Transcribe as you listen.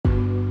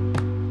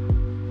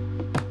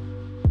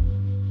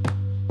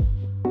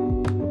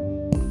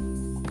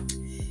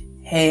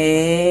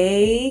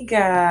Hey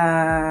guys.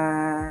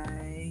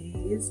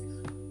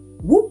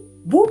 Whoop,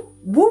 whoop,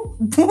 whoop,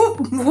 whoop,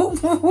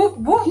 whoop, whoop, whoop,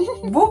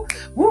 whoop,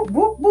 whoop,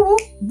 whoop,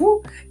 whoop,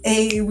 whoop.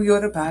 Hey, we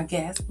on the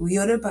podcast. We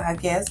on the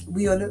podcast.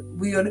 We on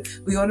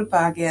the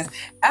podcast.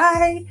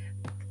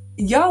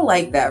 Y'all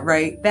like that,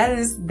 right? That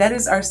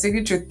is our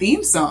signature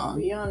theme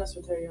song. Be honest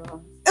with her,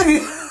 y'all.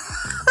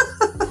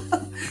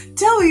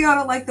 Tell me y'all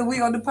don't like the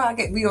we on the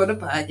podcast. We on the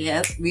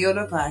podcast. We on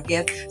the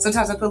podcast.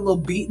 Sometimes I put a little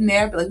beat in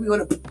there, but like we on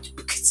the podcast.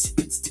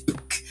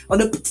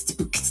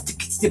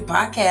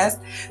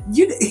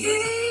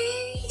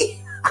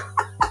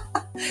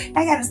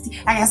 I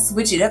gotta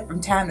switch it up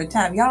from time to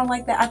time. Y'all don't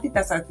like that? I think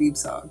that's our theme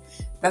song.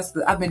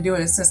 I've been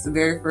doing it since the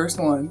very first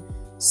one.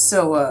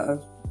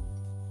 So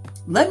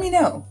let me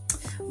know.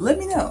 Let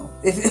me know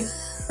if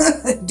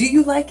do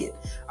you like it?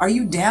 Are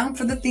you down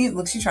for the theme?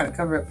 Look, she's trying to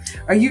cover up.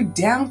 Are you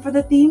down for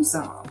the theme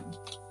song?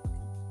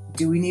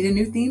 Do we need a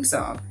new theme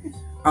song?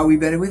 Are we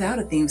better without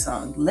a theme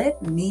song?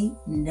 Let me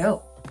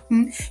know.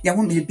 Y'all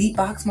want me to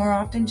beatbox more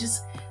often?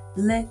 Just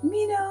let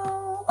me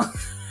know. Let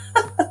me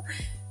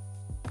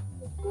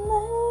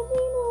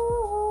know.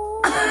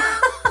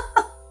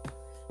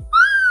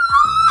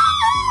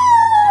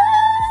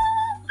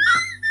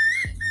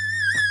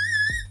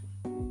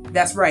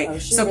 That's right. Oh,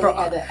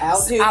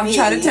 I'm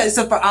trying to tell you.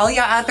 So for all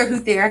y'all out there who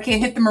think I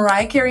can't hit the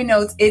Mariah Carey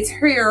notes, it's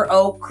here.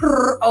 Once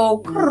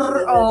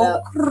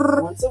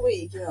a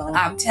week, y'all.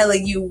 I'm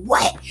telling you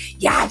what.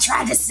 Y'all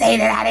tried to say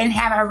that I didn't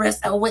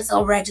have a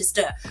whistle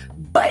register,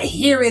 but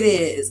here it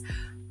is.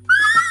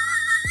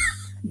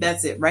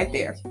 That's it right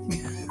there.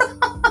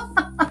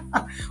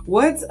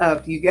 What's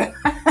up, you guys?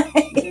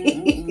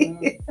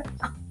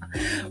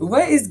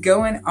 What is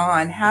going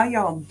on? How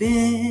y'all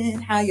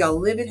been? How y'all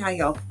living? How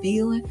y'all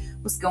feeling?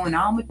 What's going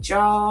on with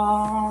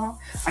y'all?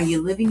 Are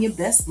you living your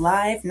best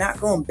life?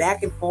 Not going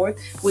back and forth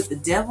with the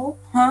devil?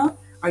 Huh?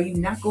 Are you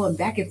not going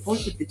back and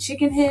forth with the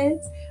chicken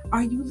heads?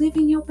 Are you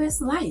living your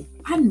best life?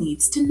 I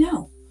needs to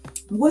know.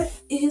 What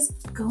is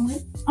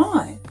going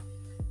on?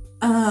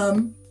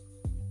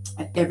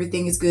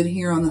 Everything is good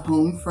here on the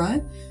home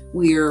front.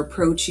 We are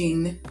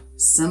approaching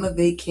summer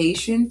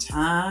vacation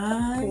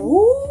time.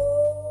 Ooh,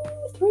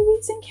 3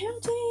 weeks and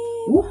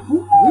counting. Woo,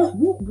 woo, woo,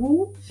 woo,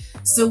 woo.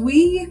 So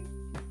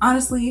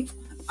honestly,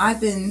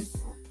 I've been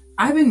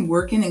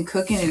working and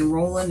cooking and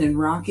rolling and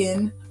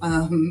rocking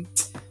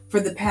for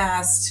the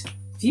past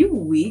few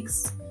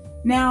weeks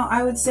now,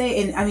 I would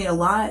say. And I mean, a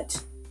lot.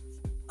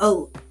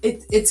 Oh,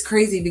 it's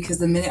crazy because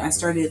the minute I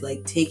started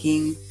like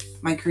taking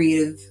my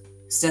creative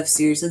stuff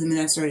seriously, the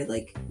minute I started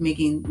like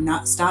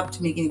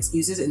stopped making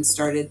excuses and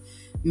started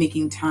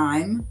making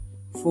time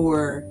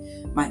for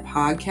my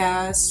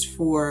podcast,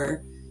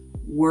 for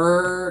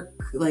work,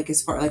 like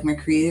as far like my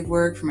creative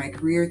work, for my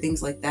career,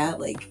 things like that,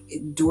 like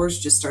doors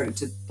just started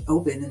to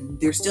open and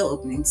they're still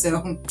opening.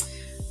 So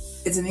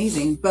it's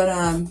amazing. But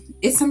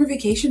it's summer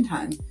vacation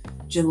time.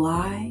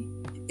 July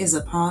is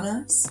upon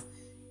us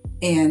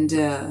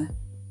and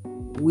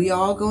we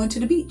all going to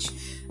the beach.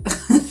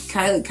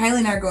 Kylie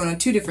and I are going on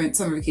 2 different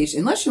summer vacations,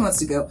 unless she wants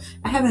to go.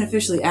 I haven't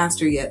officially asked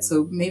her yet,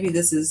 so maybe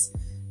this is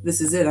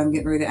it. I'm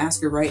getting ready to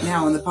ask her right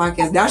now on the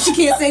podcast. Now she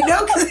can't say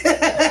no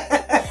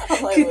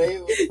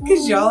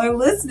because y'all are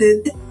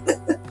listening.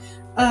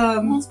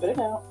 Spit it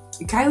out.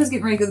 Kylie's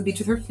getting ready to go to the beach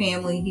with her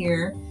family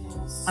here.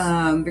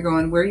 They're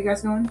going. Where are you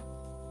guys going?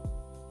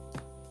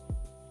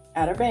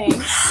 Outer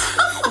Banks.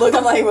 Look,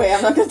 I'm like, wait,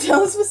 I'm not going to tell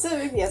the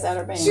specifics. Yes,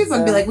 Outer Banks. She's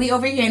going to be like, we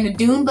over here in the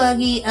Dune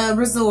Buggy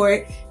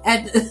resort.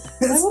 That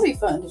will be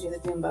fun to do the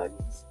Dune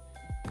Buggies.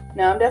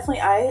 No,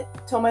 I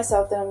told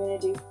myself that I'm going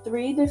to do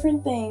 3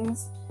 different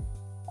things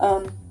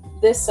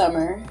this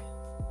summer.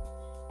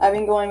 I've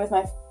been going with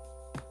my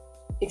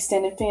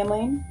extended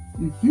family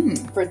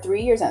for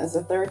 3 years now. This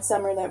is the 3rd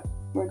summer that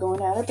we're going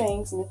to Outer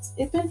Banks, and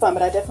it's been fun,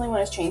 but I definitely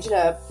want to change it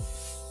up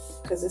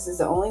because this is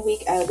the only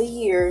week out of the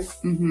year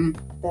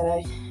that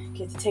I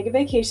get to take a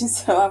vacation,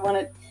 so I want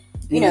to,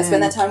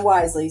 spend that time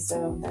wisely.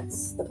 So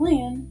that's the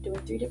plan, doing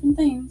 3 different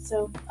things.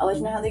 So I'll let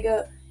you know how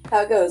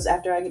it goes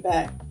after I get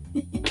back.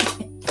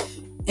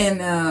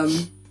 And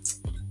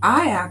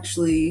I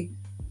actually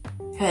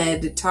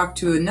had talked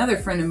to another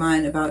friend of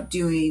mine about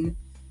doing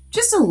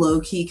just a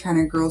low-key kind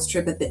of girls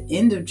trip at the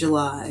end of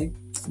July.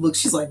 Look,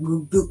 she's like,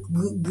 goo, goo,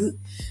 goo, goo.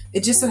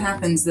 It just so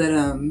happens that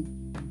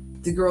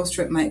the girls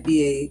trip might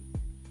be a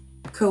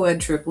co-ed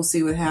trip. We'll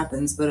see what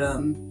happens. But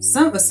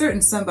a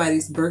certain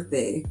somebody's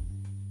birthday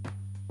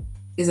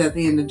is at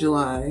the end of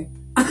July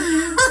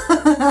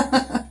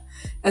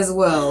as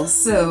well.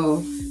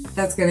 So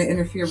that's going to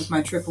interfere with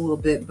my trip a little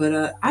bit.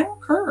 But I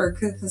don't care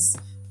because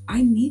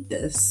I need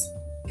this.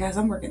 Guys,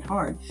 I'm working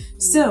hard.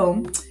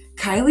 So,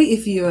 Kylie,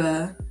 if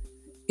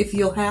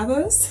you'll have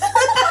us.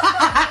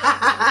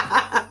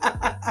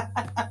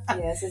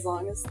 Yes, as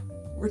long as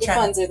the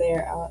funds are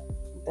there,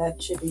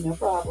 that should be no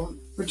problem.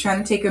 We're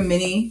trying to take a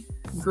mini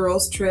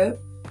girls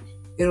trip.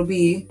 It'll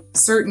be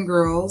certain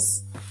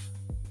girls.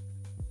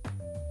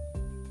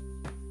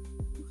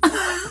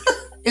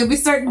 It'll be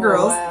certain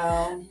girls.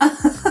 Wow.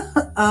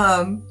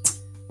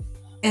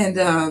 And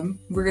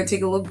we're going to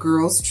take a little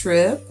girls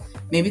trip.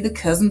 Maybe the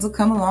cousins will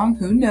come along.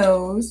 Who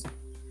knows?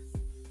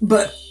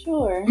 But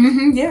sure.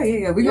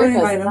 Yeah. We're going to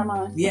invite them.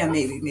 Mama. Yeah,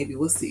 maybe.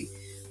 We'll see.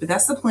 But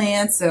that's the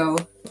plan. So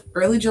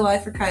early July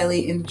for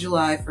Kylie, into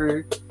July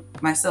for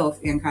myself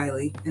and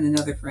Kylie and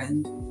another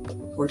friend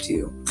or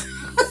two.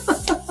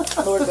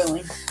 Lord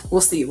willing.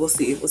 We'll see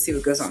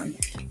what goes on.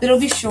 But it'll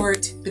be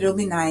short, but it'll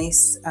be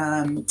nice.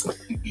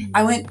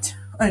 I went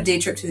on a day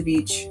trip to the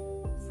beach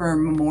for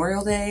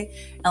Memorial Day,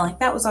 and like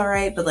that was all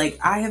right, but like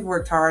I have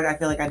worked hard. I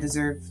feel like I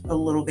deserve a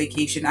little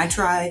vacation.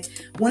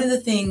 One of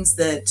the things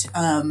that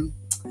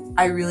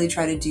I really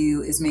try to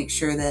do is make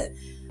sure that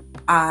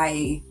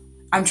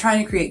I'm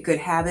trying to create good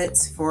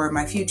habits for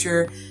my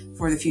future,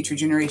 for the future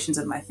generations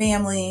of my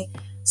family.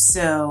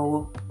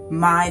 So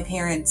my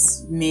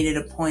parents made it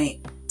a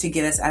point to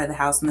get us out of the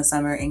house in the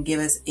summer and give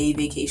us a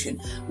vacation.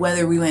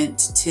 Whether we went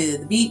to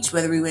the beach,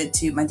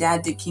 my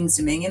dad did Kings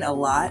Dominion a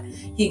lot.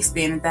 He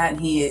expanded that and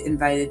he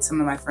invited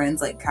some of my friends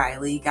like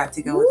Kylie got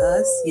to go with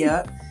us.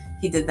 Yeah,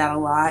 he did that a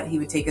lot. He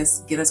would get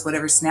us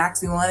whatever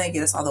snacks we wanted,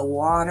 get us all the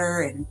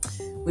water, and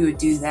we would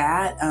do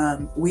that.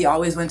 We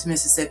always went to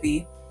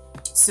Mississippi.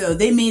 So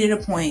they made it a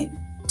point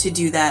to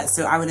do that.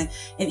 So I went,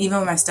 and even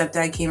when my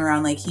stepdad came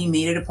around, like he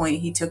made it a point.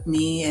 He took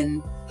me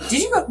and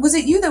was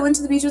it you that went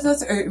to the beach with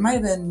us? Or it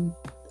might've been,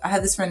 I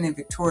had this friend named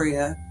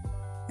Victoria.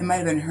 It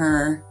might've been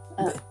her.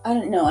 I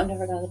don't know. I've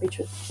never gone to the beach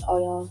with all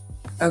y'all.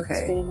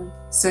 Okay. Family.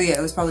 So yeah,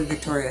 it was probably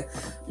Victoria.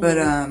 But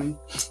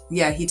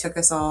yeah, he took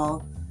us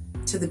all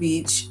to the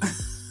beach.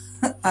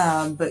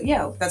 But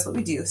yeah, that's what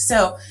we do.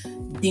 So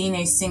being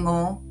a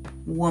single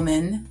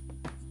woman,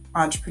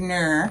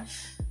 entrepreneur,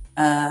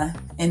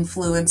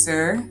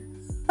 influencer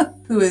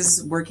who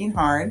is working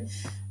hard,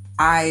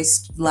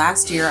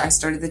 last year I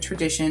started the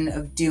tradition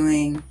of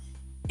doing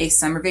a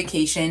summer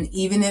vacation,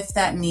 even if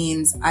that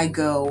means I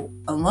go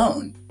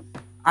alone.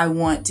 I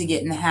want to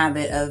get in the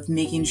habit of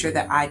making sure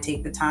that I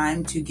take the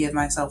time to give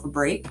myself a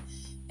break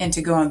and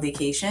to go on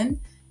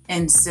vacation.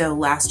 And so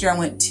last year I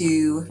went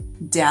to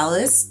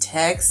Dallas,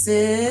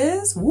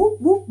 Texas. Whoop,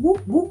 whoop,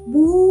 whoop, whoop,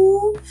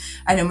 whoop.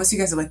 I know most of you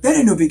guys are like, that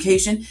ain't no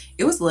vacation.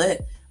 It was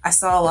lit. I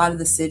saw a lot of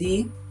the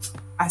city.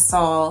 I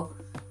saw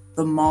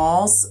the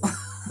malls.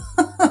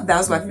 That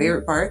was my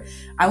favorite part.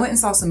 I went and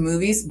saw some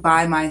movies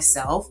by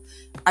myself.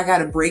 I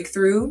got a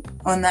breakthrough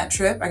on that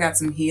trip. I got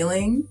some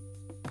healing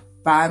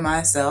by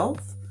myself.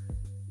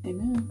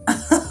 Amen.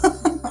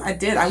 I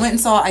did. I went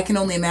and saw I Can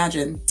Only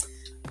Imagine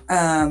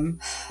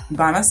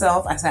by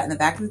myself. I sat in the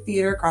back of the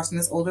theater across from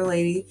this older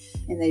lady.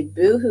 And they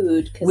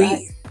boo-hooed.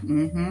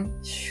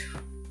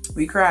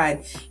 We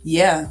cried.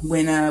 Yeah,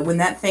 when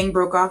that thing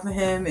broke off of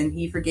him and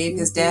he forgave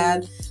his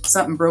dad,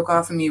 something broke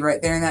off of me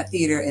right there in that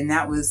theater, and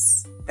that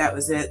was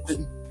it.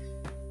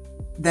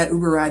 That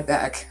Uber ride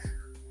back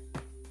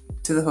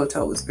to the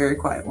hotel was a very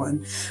quiet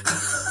one.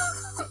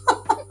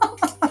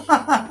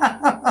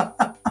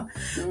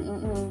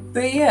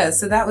 But yeah,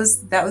 so that was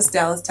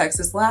Dallas,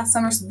 Texas last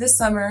summer. So this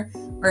summer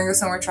we're gonna go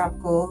somewhere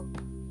tropical.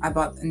 I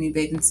bought a new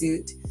bathing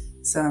suit,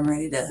 so I'm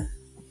ready to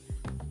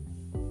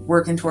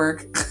work and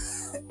twerk.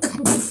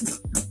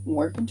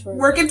 Work and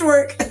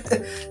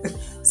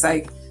twerk.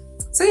 Psych.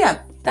 So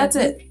yeah, that's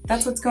it.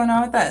 That's what's going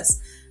on with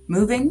us.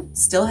 Moving,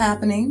 still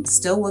happening,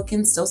 still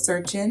looking, still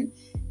searching,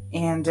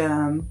 and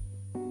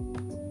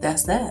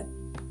that's that.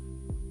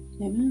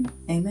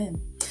 Amen.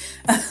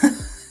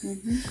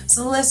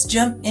 So let's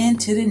jump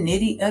into the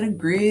nitty of the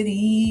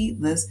gritty.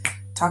 Let's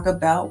talk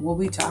about what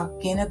we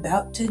talking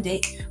about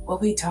today.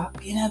 What we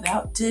talking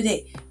about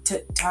today.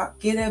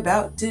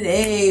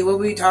 What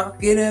we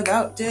talking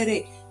about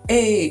today.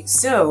 Hey,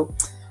 so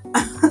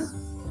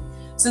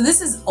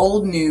this is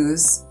old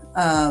news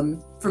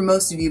for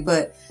most of you,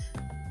 but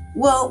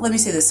well, let me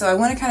say this. So I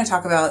want to kind of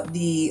talk about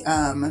the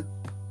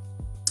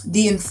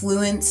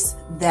influence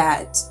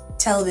that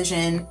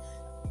television,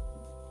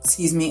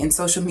 and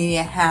social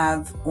media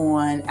have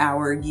on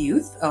our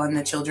youth, on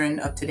the children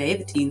of today,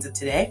 the teens of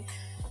today.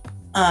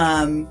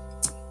 And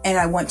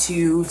I want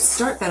to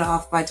start that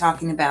off by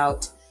talking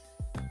about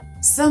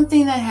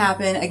something that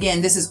happened.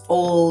 Again, this is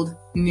old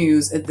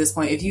news at this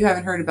point. If you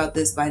haven't heard about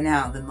this by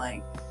now, then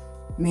like,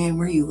 man,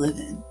 where are you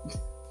living?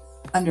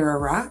 Under a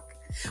rock?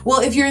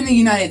 Well, if you're in the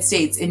United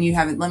States and you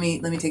haven't, let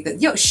me take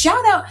that. Yo,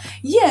 shout out.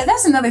 Yeah,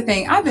 that's another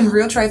thing. I've been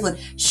real trifling.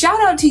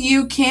 Shout out to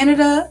you,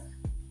 Canada.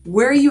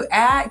 Where are you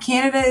at?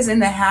 Canada is in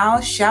the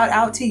house. Shout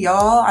out to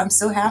y'all. I'm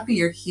so happy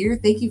you're here.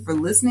 Thank you for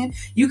listening.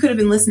 You could have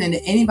been listening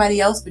to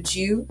anybody else, but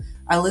you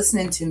are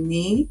listening to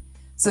me.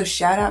 So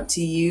shout out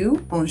to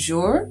you.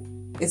 Bonjour.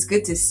 It's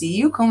good to see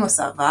you. Comment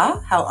ça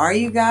va? How are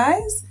you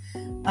guys?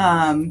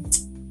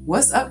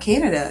 What's up,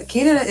 Canada?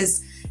 Canada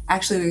is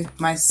actually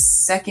my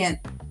second.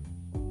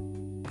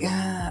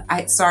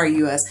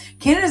 US.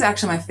 Canada is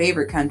actually my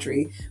favorite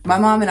country. My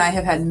mom and I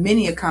have had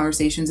many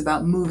conversations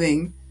about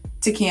moving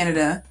to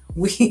Canada.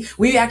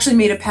 We actually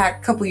made a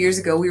pact a couple years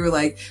ago. We were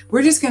like,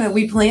 we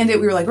planned it.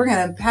 We were like, we're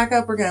going to pack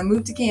up. We're going to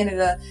move to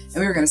Canada and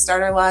we were going to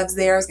start our lives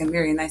there. I was going to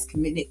marry a nice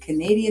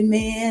Canadian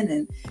man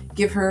and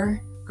give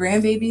her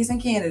grandbabies in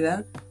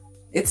Canada.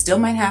 It still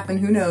might happen.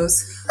 Who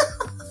knows?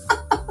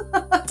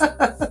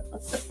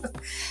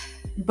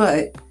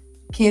 But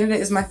Canada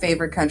is my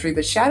favorite country.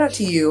 But shout out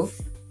to you.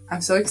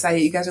 I'm so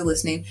excited you guys are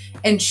listening.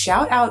 And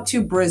shout out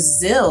to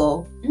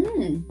Brazil.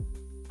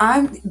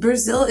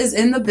 Brazil is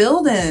in the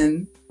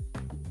building.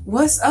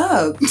 What's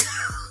up?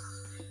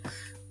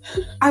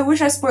 I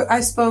wish I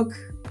spoke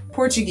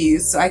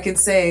Portuguese so I could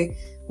say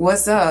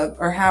what's up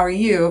or how are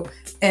you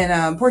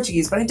in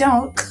Portuguese, but I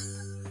don't.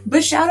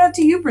 But shout out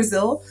to you,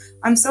 Brazil.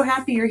 I'm so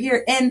happy you're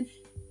here. And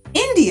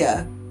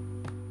India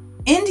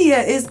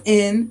is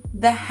in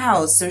the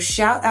house. So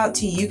shout out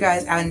to you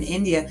guys out in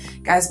India.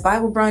 Guys,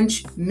 Bible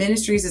Brunch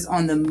Ministries is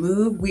on the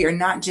move. We are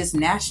not just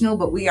national,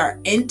 but we are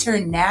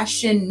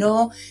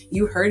international.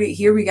 You heard it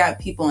here. We got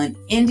people in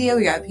India.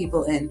 We got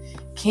people in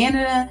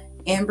Canada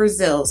and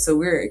Brazil. So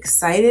we're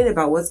excited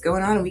about what's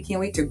going on and we can't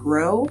wait to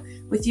grow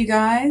with you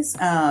guys.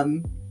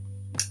 I'm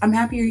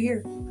happy you're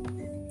here.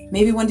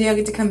 Maybe one day I'll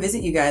get to come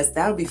visit you guys.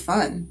 That'll be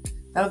fun.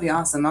 That'll be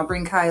awesome. I'll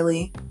bring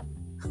Kylie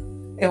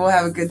and we'll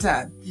have a good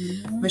time.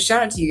 But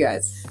shout out to you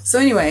guys. So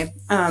anyway,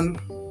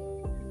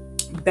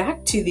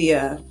 back to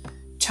the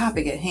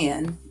topic at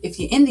hand. If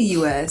you're in the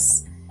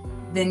U.S.,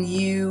 then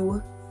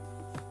you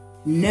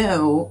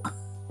know.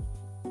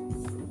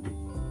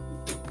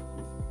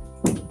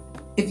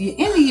 If you're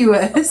in the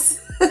U.S.,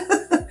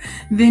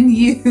 then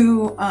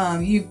you've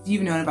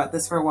known about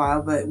this for a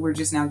while, but we're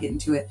just now getting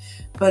to it.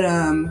 But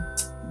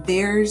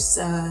there's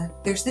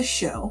this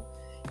show,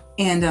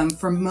 and I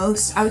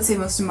would say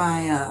most of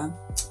my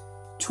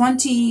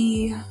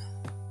 20,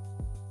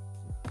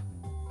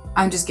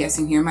 I'm just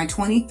guessing here, my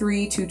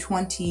 23 to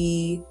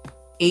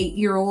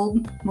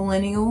 28-year-old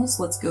millennials,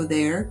 let's go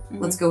there.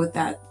 Let's go with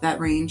that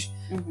range.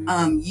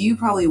 You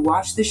probably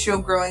watched the show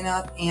growing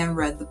up and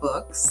read the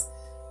books.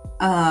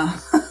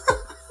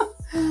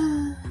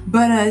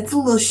 But it's a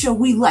little show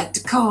we like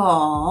to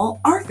call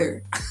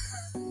Arthur.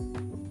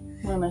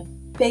 One of my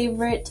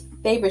favorite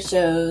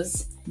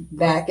shows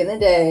back in the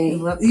day.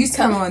 It used to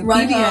come on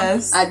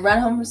PBS. I'd run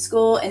home from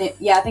school, and I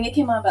think it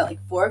came on about like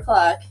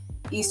 4:00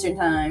 Eastern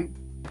time.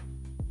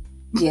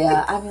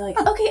 Yeah, I'd be like,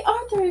 okay,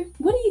 Arthur,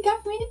 what do you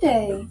got for me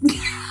today? Or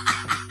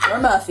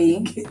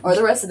Muffy, or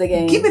the rest of the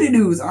game. Give me the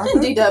news, Arthur.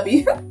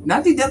 DW.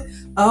 Not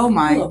DW. Oh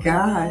my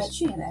gosh.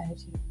 She had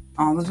attitude.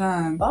 All the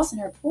time. Boss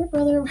and her poor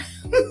brother.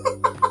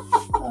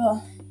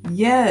 Oh,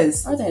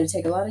 yes. Arthur had to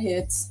take a lot of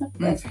hits.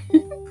 That's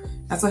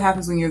what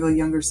happens when you're the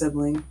younger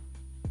sibling.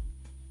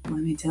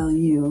 Let me tell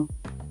you.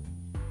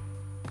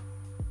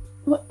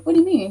 What do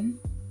you mean?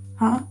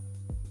 Huh?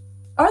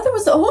 Arthur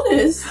was the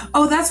oldest.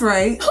 Oh, that's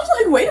right. I was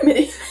like, wait a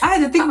minute. I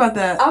had to think about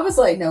that. I was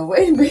like, no,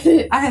 wait a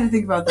minute. I had to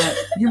think about that.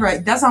 You're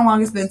right. That's how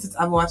long it's been since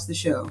I've watched the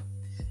show.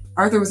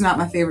 Arthur was not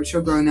my favorite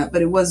show growing up,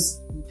 but it was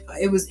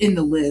in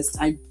the list.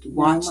 I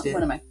watched it.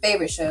 One of my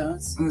favorite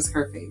shows. It was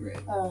her favorite.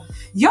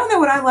 Y'all know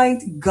what I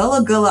liked?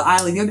 Gullah Gullah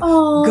Island.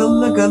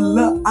 Gullah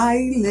Gullah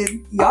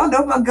Island. Y'all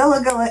know about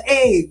Gullah Gullah.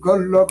 Hey,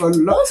 Gullah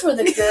Gullah. Those were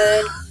the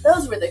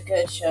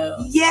good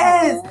shows.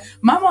 Yes.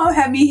 My mom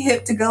had me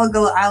hip to Gullah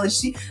Gullah Island.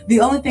 The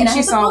only thing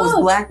she saw was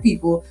black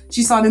people.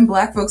 She saw them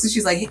black folks and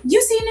she's like,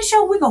 you seen the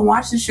show? We gonna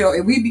watch the show.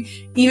 And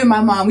even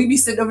my mom, we'd be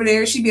sitting over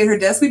there. She'd be at her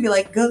desk. We'd be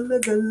like, Gullah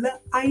Gullah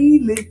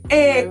Island.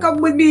 Hey, come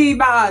with me,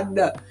 man.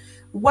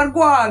 One.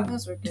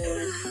 Those were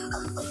good.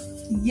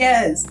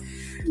 Yes.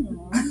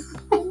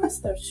 I miss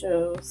those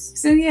shows.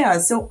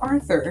 So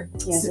Arthur.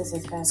 Yes, this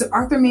is bad. So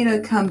Arthur made a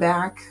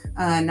comeback.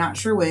 Not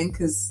sure when,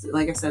 because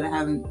like I said, I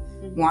haven't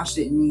watched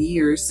it in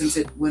years since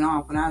it went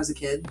off when I was a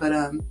kid. But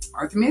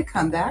Arthur made a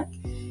comeback,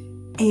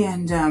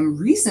 and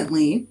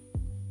recently,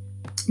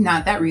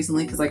 not that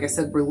recently, because like I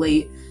said, we're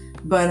late.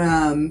 But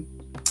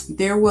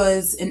there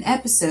was an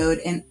episode,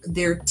 and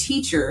their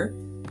teacher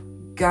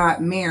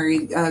got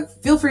married.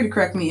 Feel free to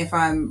correct me if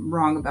I'm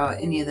wrong about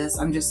any of this.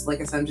 I'm just,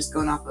 like I said, I'm just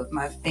going off of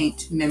my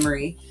faint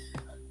memory.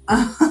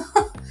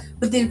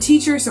 But their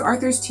teacher, so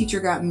Arthur's teacher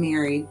got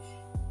married,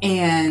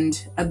 and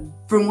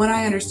from what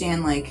I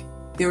understand, like,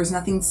 there was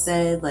nothing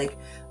said, like,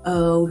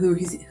 oh, who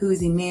is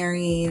he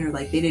marrying, or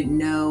like they didn't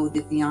know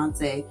the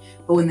fiance.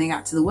 But when they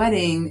got to the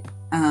wedding,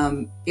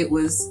 it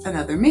was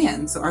another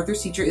man. So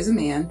Arthur's teacher is a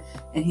man,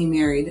 and he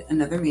married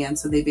another man.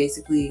 So they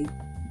basically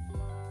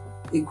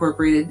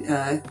incorporated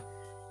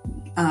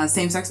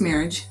same-sex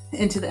marriage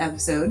into the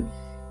episode.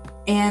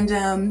 And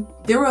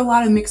there were a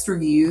lot of mixed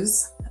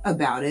reviews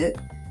about it.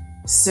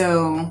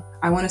 So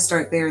I want to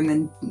start there and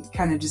then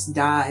kind of just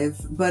dive.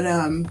 But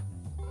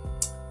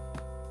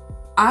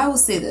I will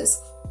say this.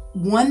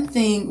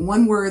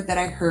 One word that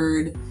I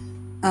heard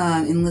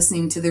in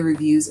listening to the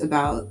reviews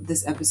about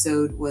this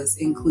episode was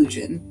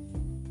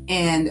inclusion.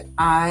 And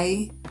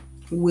I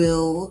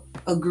will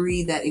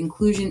agree that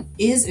inclusion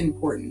is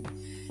important.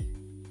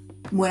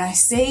 When I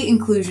say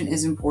inclusion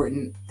is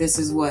important, this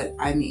is what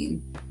I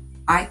mean.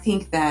 I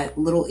think that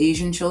little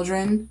Asian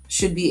children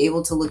should be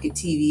able to look at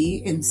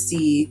TV and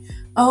see,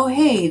 oh,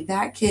 hey,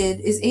 that kid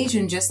is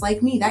Asian just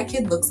like me. That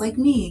kid looks like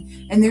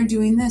me. And they're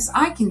doing this.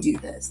 I can do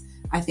this.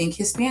 I think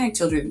Hispanic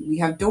children, we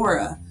have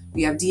Dora.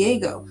 We have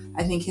Diego.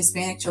 I think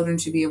Hispanic children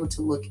should be able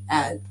to look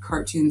at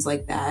cartoons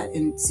like that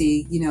and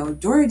see,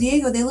 Dora,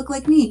 Diego, they look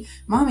like me.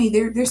 Mommy,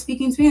 they're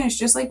speaking Spanish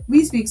just like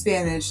we speak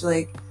Spanish,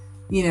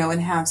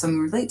 and have something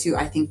to relate to.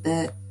 I think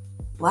that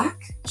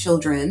Black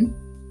children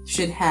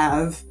should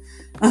have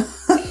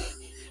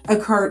a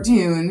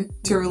cartoon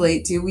to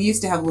relate to. We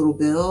used to have Little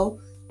Bill.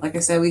 Like I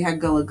said, we had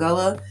Gullah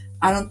Gullah.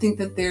 I don't think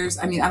that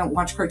I don't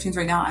watch cartoons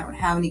right now. I don't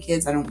have any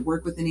kids. I don't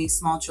work with any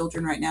small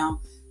children right now.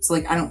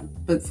 So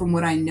but from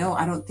what I know,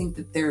 I don't think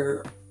that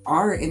there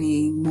are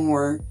any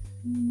more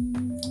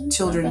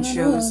children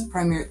shows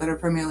that are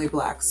primarily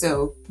Black.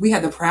 So we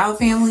had the Proud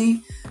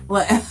Family.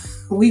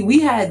 We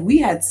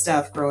had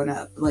stuff growing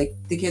up. Like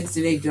the kids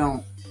today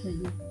don't.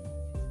 Mm-hmm.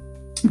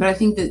 But I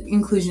think that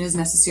inclusion is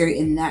necessary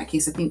in that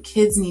case. I think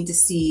kids need to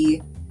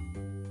see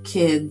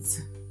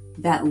kids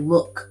that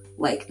look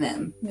like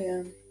them.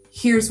 Yeah.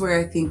 Here's where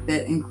I think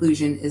that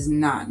inclusion is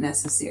not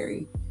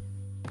necessary.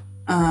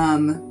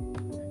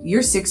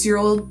 Your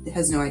 6-year-old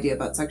has no idea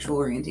about sexual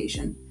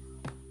orientation.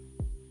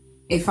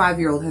 A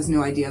 5-year-old has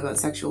no idea about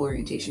sexual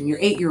orientation. Your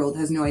 8-year-old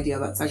has no idea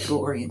about sexual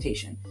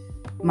orientation.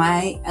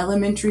 My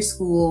elementary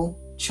school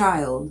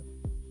child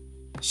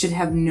should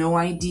have no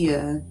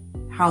idea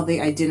how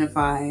they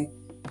identify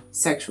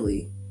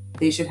sexually.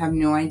 They should have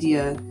no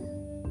idea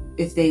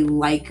if they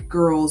like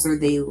girls or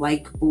they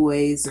like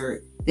boys,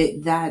 or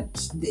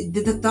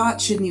the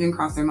thought shouldn't even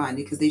cross their mind,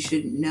 because they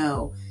shouldn't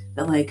know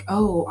that, like,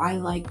 oh, I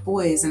like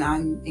boys and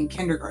I'm in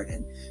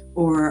kindergarten,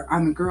 or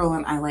I'm a girl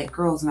and I like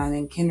girls and I'm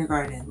in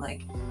kindergarten.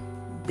 Like,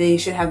 they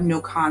should have no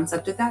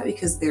concept of that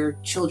because they're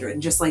children.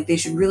 Just like they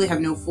should really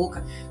have no full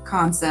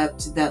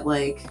concept that,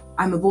 like,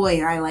 I'm a boy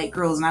and I like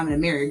girls and I'm going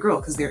to marry a girl,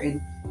 because they're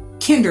in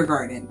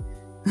kindergarten.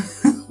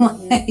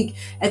 Like,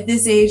 at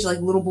this age, like,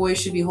 little boys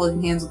should be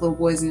holding hands with little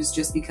boys, and it's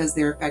just because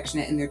they're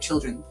affectionate and they're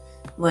children.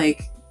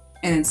 Like,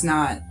 and it's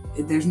not,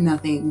 there's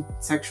nothing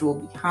sexual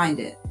behind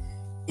it.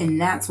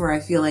 And that's where I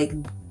feel like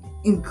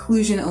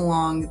inclusion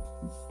along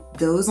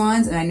those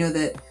lines, and I know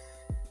that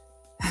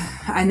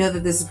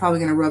this is probably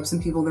going to rub some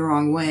people the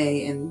wrong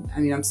way, and I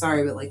mean, I'm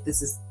sorry, but like,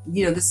 this is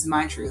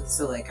my truth.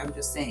 So like, I'm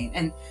just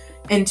saying,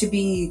 and to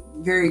be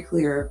very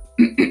clear,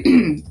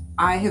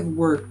 I have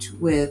worked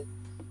with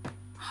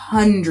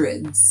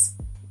hundreds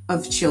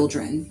of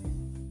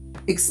children,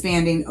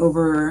 expanding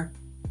over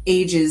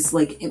ages,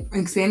 like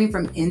expanding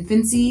from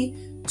infancy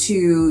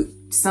to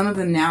some of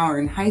them now are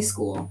in high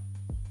school.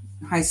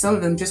 Some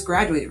of them just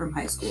graduated from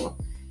high school.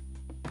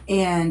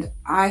 And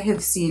I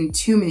have seen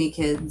too many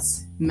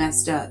kids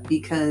messed up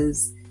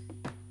because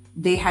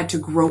they had to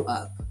grow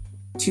up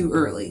too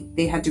early.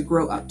 They had to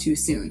grow up too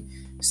soon.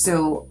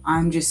 So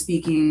I'm just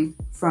speaking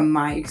from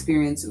my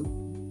experience of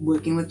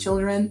working with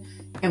children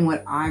and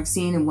what I've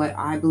seen and what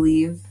I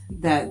believe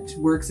that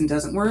works and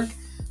doesn't work.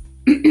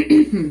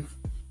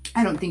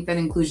 I don't think that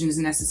inclusion is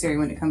necessary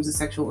when it comes to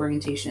sexual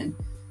orientation.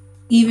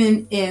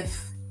 Even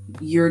if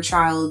your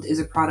child is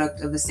a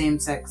product of a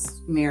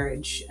same-sex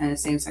marriage and a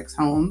same-sex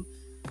home,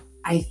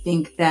 I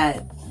think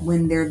that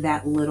when they're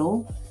that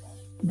little,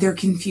 they're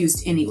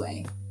confused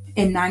anyway.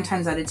 And 9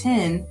 times out of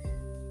 10,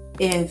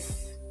 if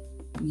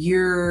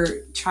your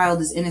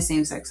child is in a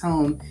same-sex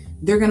home,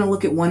 they're going to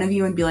look at one of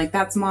you and be like,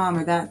 that's mom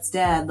or that's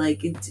dad.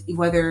 Like,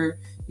 whether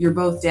you're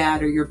both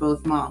dad or you're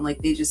both mom, like,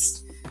 they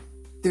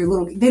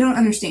don't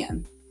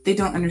understand. They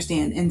don't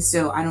understand. And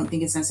so I don't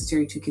think it's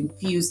necessary to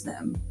confuse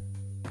them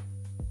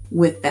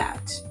with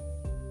that.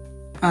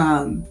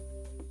 And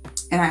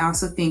I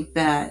also think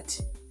that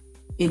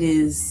it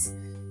is,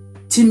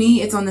 to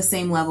me, it's on the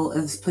same level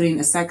as putting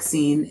a sex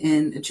scene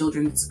in a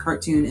children's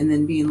cartoon and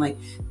then being like,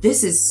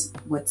 this is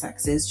what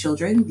sex is,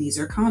 children. These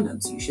are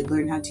condoms. You should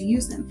learn how to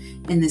use them.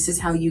 And this is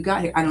how you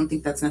got here. I don't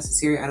think that's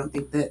necessary. I don't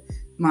think that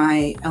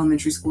my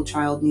elementary school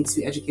child needs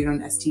to be educated on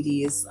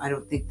STDs. I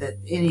don't think that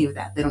any of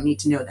that. They don't need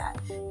to know that.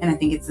 And I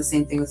think it's the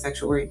same thing with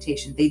sexual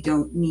orientation. They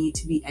don't need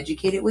to be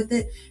educated with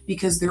it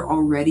because they're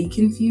already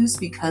confused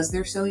because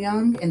they're so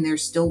young and they're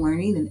still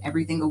learning and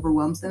everything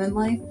overwhelms them in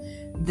life,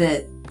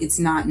 that it's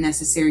not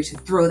necessary to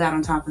throw that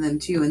on top of them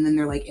too. And then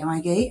they're like, am I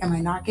gay? Am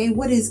I not gay?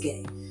 What is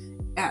gay?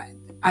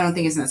 I don't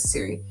think it's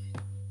necessary.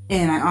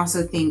 And I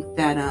also think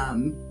that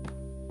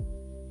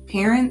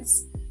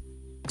parents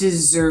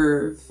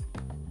deserve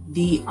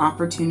the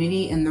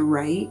opportunity and the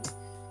right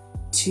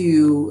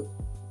to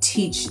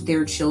teach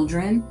their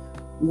children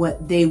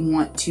what they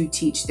want to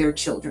teach their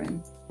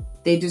children.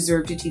 They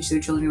deserve to teach their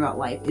children about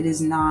life. It is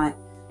not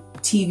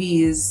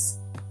TV's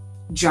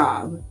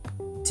job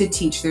to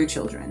teach their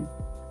children.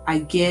 I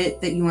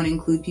get that you want to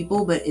include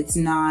people, but it's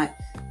not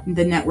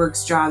the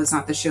network's job, it's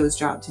not the show's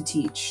job to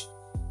teach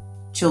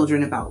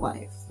children about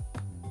life.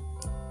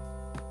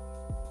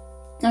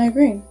 I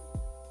agree.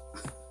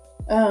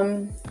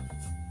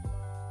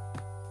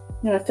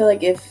 I feel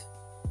like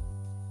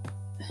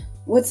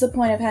what's the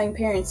point of having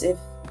parents if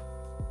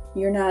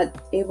you're not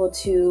able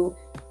to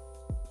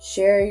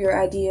share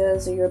your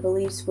ideas or your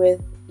beliefs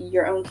with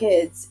your own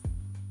kids?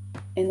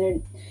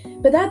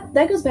 But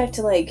that goes back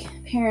to, like,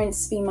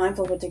 parents being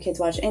mindful of what their kids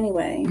watch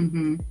anyway.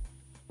 Mm-hmm.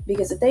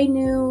 Because if they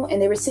knew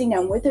and they were sitting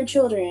down with their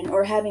children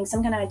or having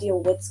some kind of idea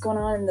what's going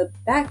on in the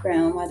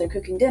background while they're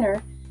cooking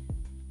dinner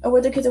or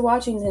what their kids are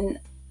watching, then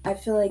I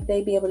feel like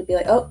they'd be able to be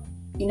like, oh,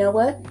 you know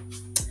what?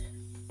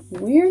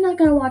 We're not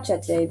going to watch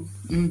that today,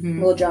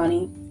 little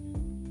Johnny.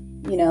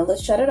 You know,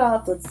 let's shut it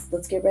off.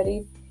 Let's get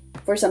ready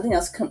for something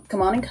else.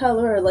 Come on and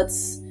color, or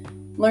let's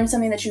learn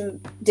something that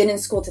you did in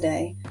school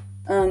today.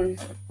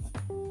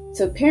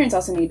 So parents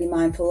also need to be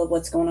mindful of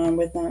what's going on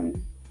with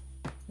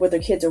what their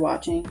kids are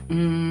watching.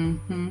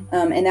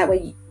 And that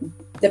way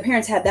the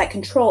parents have that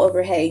control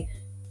over, hey,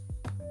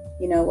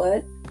 you know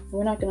what?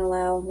 We're not going to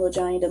allow little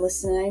Johnny to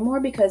listen anymore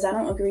because I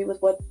don't agree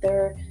with what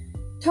they're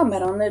talking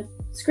about on the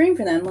screen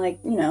for them. Like,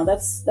 you know,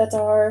 that's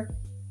our,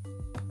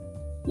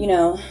 you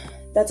know,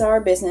 that's our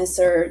business.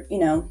 Or, you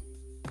know,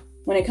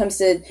 when it comes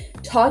to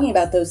talking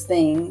about those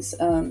things,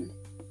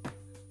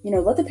 you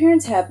know, let the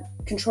parents have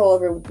control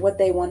over what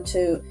they want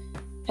to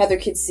have their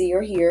kids see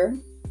or hear,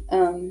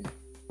 and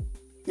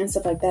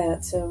stuff like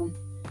that. So,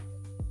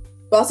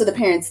 but also the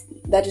parents,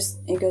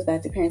 it goes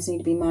back to parents need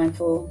to be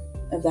mindful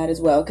of that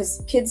as well,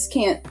 because kids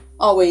can't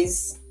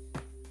always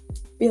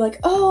be like,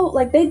 oh,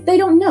 like they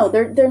don't know.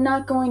 They're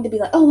not going to be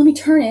like, oh, let me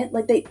turn it.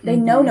 Like they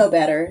know no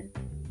better.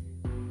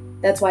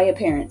 That's why you have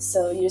parents.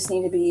 So you just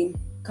need to be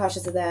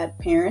cautious of that,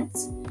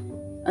 parents.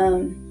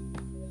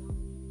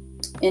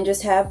 And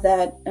just have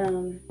that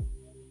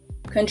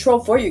control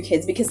for your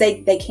kids, because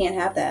they can't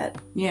have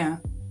that. Yeah.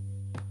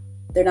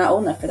 They're not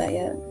old enough for that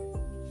yet.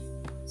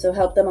 So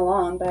help them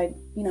along by,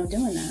 you know,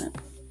 doing that.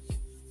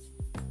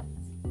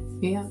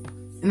 Yeah.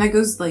 And that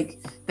goes, like,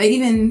 that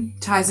even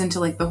ties into,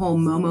 like, the whole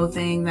Momo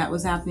thing that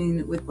was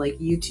happening with, like,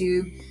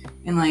 YouTube.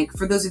 And, like,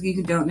 for those of you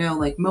who don't know,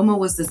 like, Momo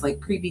was this, like,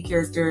 creepy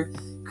character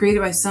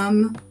created by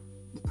some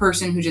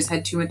person who just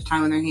had too much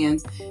time on their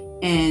hands.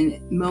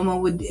 And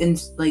Momo would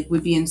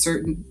be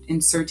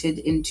inserted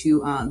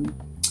into,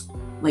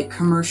 like,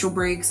 commercial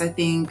breaks, I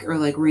think, or,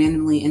 like,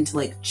 randomly into,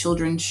 like,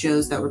 children's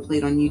shows that were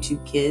played on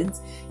YouTube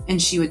Kids. And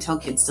she would tell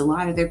kids to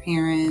lie to their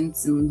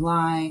parents and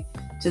lie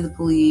to the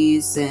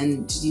police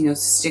and, you know,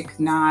 stick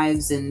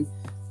knives and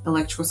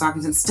electrical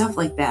sockets and stuff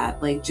like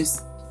that. Like,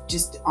 just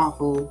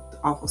awful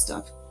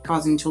stuff,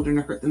 causing children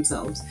to hurt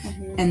themselves.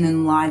 And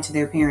then lie to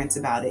their parents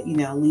about it, you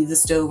know, leave the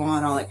stove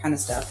on, all that kind of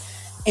stuff.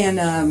 And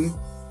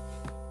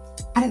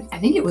I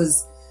think it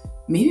was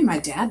maybe my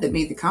dad that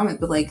made the comment,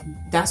 but, like,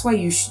 that's why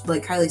you should,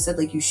 like Kylie said,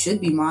 like, you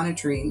should be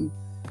monitoring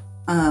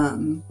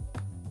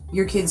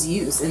your kids'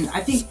 use. And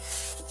I think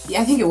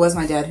it was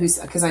my dad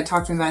because I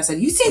talked to him about it. I said,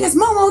 you seen this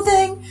Momo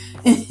thing?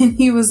 And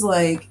he was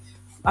like,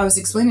 I was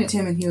explaining it to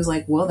him, and he was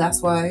like, well,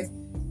 that's why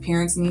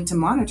parents need to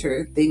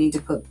monitor. They need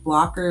to put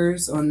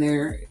blockers on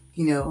their,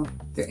 you know,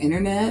 their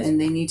internet,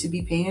 and they need to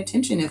be paying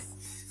attention.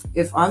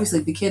 If obviously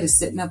the kid is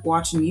sitting up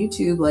watching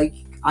YouTube, like,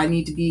 I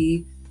need to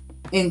be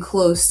in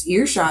close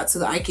earshot so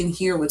that I can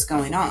hear what's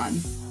going on.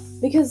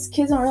 Because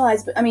kids don't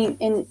realize, but I mean,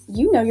 and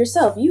you know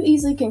yourself, you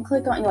easily can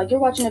click on, like,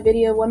 you're watching a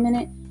video 1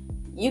 minute,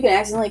 you can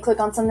accidentally click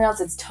on something else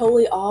that's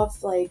totally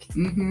off, like,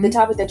 the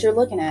topic that you're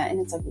looking at, and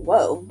it's like,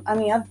 whoa. I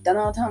mean, I've done it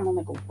all the time. I'm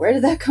like, where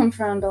did that come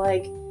from? But,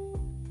 like,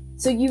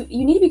 so you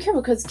need to be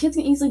careful, because kids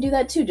can easily do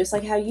that too, just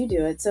like how you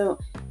do it. So,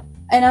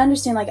 and I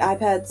understand, like,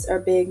 iPads are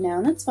big now,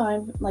 and that's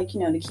fine, like, you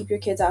know, to keep your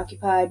kids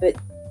occupied, but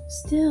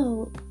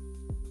still,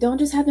 don't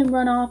just have them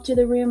run off to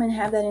the room and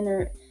have that in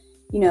their,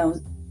 you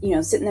know,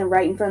 sitting there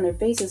right in front of their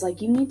faces.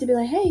 Like, you need to be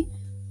like, hey,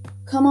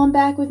 come on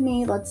back with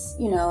me. Let's,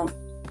 you know,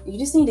 you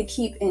just need to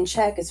keep in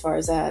check as far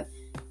as that,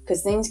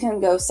 because things can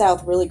go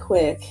south really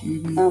quick.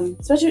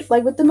 Especially,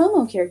 like, with the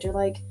Momo character,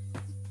 like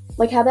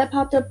how that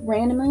popped up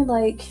randomly,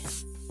 like,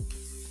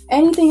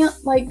 anything,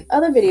 like,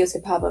 other videos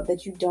could pop up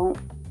that you don't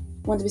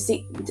want to be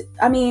seen.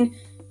 I mean,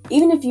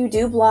 even if you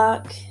do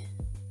block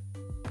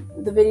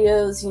the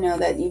videos, you know,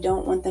 that you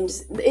don't want them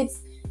to,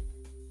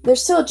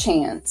 there's still a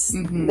chance.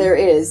 There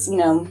is, you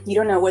know, you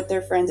don't know what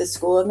their friends at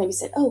school have maybe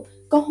said, oh,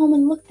 go home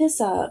and look this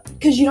up,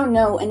 because you don't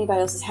know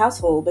anybody else's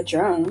household but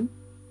your own.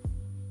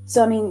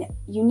 So, I mean,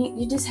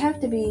 you just have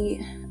to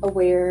be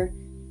aware.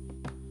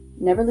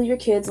 Never leave your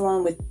kids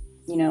alone with,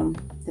 you know,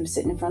 them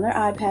sitting in front of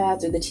their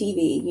iPads or the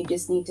TV. You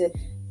just need to,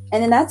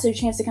 and then that's your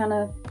chance to kind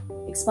of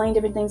explain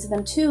different things to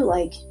them too,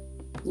 like,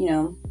 you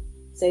know,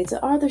 say it's an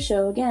Arthur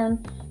show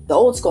again, the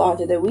old school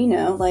Arthur that we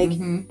know, like,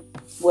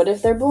 what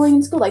if they're bullying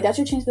in school? Like, that's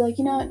your chance to be like,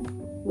 you know what,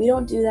 we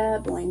don't do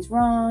that, bullying's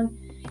wrong.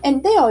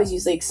 And they always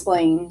usually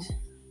explained,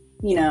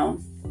 you know,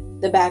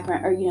 the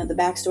background, or, you know, the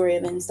backstory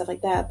of it and stuff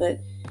like that, but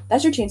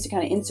that's your chance to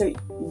kind of insert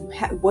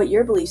what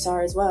your beliefs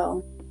are as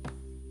well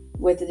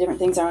with the different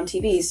things that are on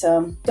TV.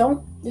 So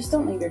don't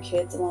leave your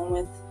kids alone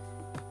with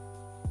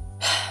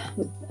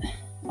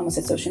I almost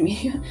said social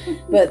media,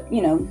 but,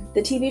 you know,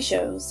 the TV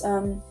shows,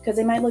 because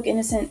they might look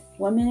innocent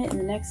 1 minute and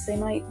the next they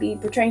might be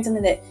portraying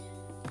something that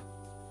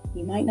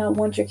you might not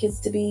want your kids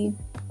to be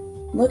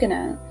looking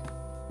at.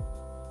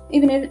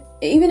 Even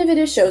if it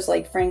is shows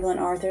like Franklin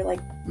Arthur,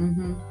 like,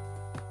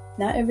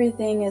 not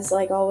everything is,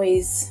 like,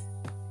 always,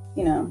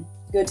 you know,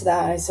 good to the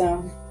eye,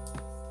 so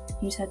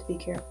you just have to be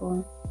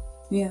careful.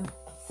 Yeah.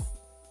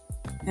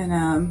 And,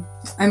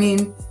 I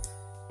mean,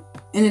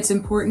 And it's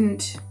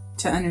important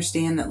to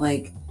understand that,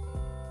 like,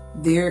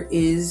 there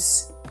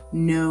is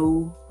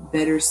no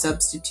better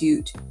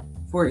substitute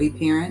for a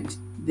parent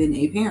than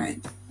a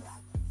parent.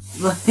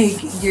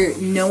 Like,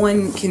 no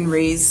one can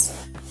raise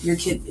your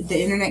kid.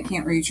 The internet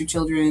can't raise your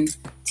children.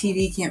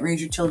 TV can't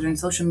raise your children.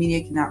 Social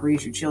media cannot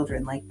raise your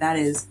children. Like, that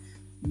is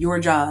your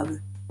job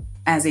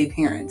as a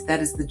parent.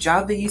 That is the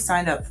job that you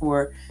signed up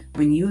for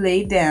when you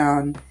laid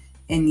down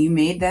and you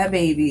made that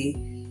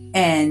baby.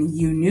 And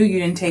you knew you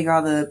didn't take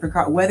all the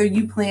precautions, whether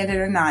you planned it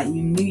or not,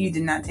 you knew you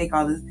did not take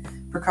all the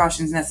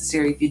precautions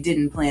necessary if you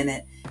didn't plan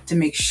it to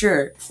make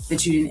sure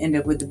that you didn't end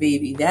up with the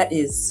baby. That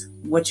is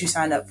what you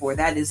signed up for.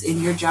 That is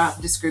in your job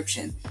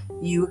description.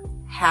 You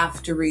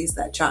have to raise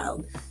that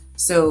child.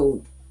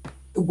 So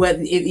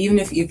even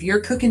if you're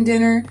cooking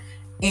dinner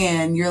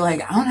and you're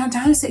like, I don't have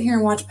time to sit here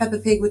and watch Peppa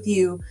Pig with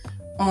you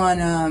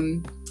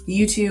on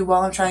YouTube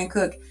while I'm trying to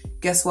cook.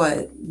 Guess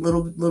what?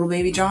 Little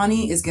baby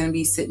Johnny is going to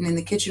be sitting in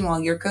the kitchen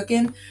while you're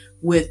cooking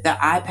with the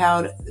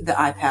iPad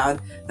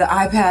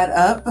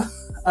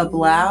up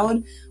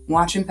loud,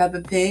 watching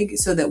Peppa Pig,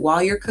 so that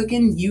while you're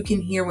cooking, you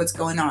can hear what's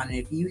going on. And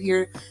if you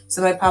hear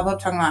somebody pop up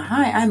talking about,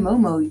 "Hi, I'm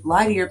Momo,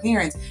 lie to your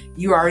parents,"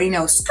 you already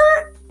know.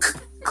 Skirt,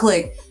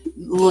 click.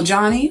 Little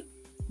Johnny,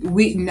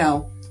 we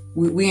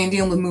ain't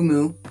dealing with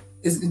Moo.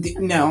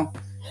 No,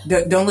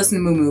 don't listen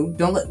to Moo.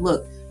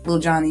 Look, little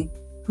Johnny,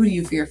 who do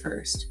you fear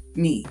first?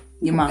 Me,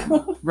 your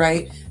mama,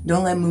 right?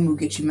 Don't let Moo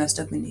get you messed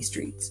up in these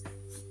streets.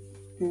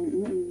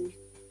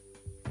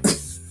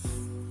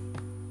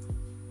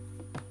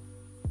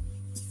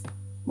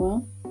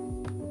 Well,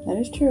 that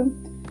is true.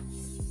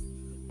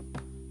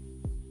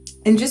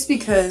 And just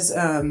because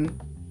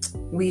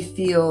we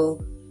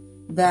feel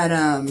that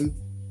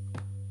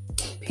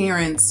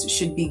parents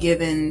should be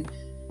given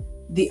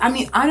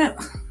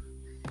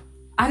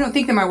I don't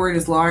think that my word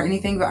is law or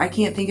anything, but I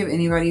can't think of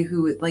anybody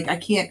who would, like, I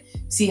can't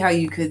see how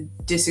you could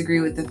disagree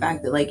with the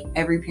fact that, like,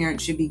 every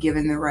parent should be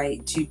given the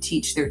right to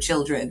teach their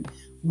children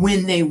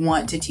when they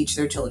want to teach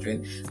their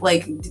children.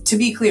 Like, to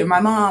be clear, my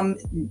mom,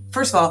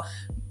 first of all,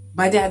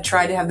 my dad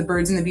tried to have the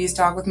birds and the bees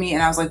talk with me,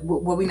 and I was like,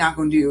 what we not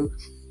gonna do?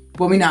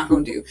 What we not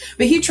gonna do?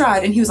 But he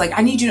tried, and he was like,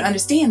 I need you to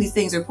understand these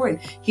things are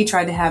important. He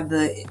tried to have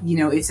the,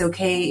 it's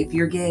okay if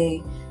you're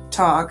gay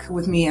talk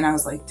with me, and I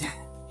was like,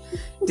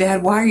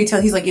 Dad, why are you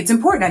telling? He's like, it's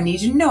important. I need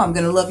you to know I'm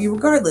going to love you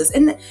regardless.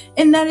 And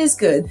that is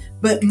good.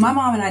 But my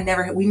mom and I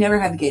never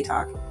had the gay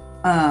talk.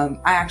 I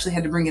actually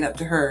had to bring it up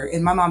to her,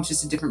 and my mom's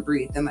just a different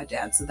breed than my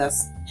dad. So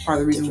that's part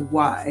of the reason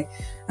why.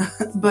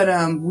 But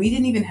we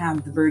didn't even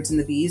have the birds and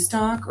the bees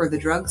talk or the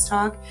drugs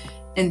talk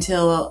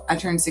until I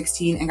turned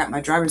 16 and got my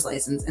driver's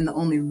license. And the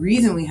only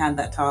reason we had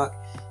that talk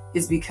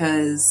is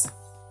because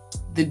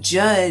the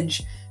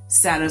judge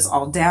sat us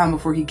all down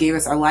before he gave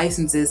us our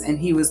licenses, and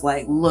he was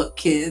like, look,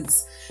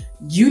 kids,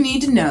 you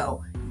need to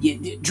know,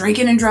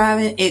 drinking and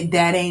driving,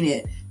 that ain't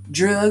it.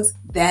 Drugs,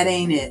 that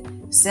ain't it.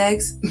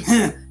 Sex,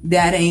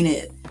 that ain't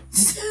it.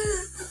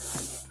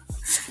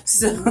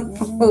 So,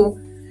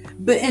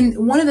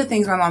 and one of the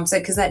things my mom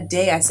said, because that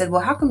day I said,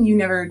 well, how come you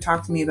never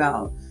talked to me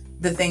about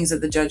the things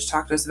that the judge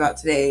talked to us about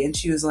today? And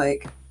she was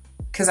like,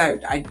 because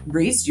I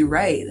raised you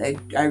right.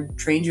 I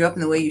trained you up in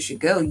the way you should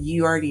go.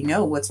 You already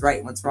know what's right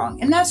and what's wrong.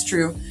 And that's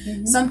true.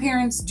 Mm-hmm. Some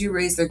parents do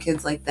raise their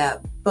kids like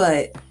that.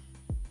 But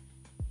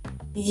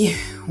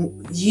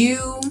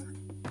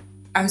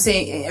I'm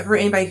saying, for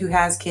anybody who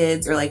has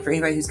kids, or like for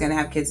anybody who's going to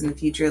have kids in the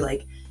future,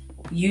 like,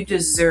 you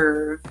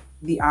deserve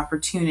the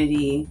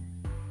opportunity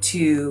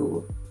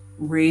to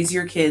raise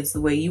your kids the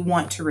way you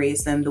want to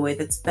raise them, the way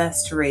that's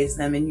best to raise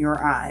them in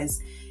your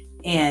eyes,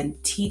 and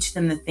teach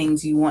them the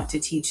things you want to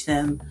teach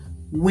them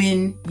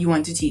when you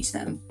want to teach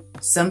them.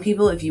 Some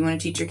people, if you want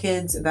to teach your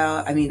kids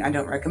about, I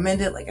don't recommend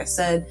it. Like I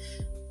said,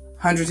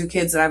 hundreds of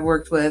kids that I've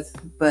worked with,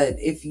 but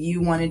if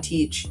you want to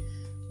teach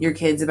your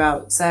kids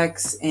about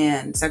sex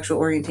and sexual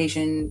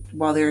orientation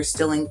while they're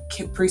still in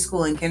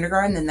preschool and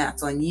kindergarten, then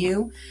that's on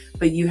you.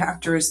 But you have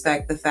to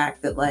respect the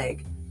fact that,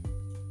 like,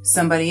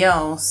 somebody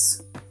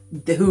else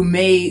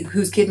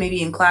whose kid may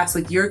be in class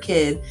with your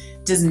kid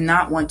does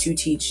not want to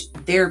teach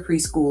their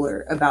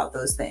preschooler about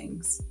those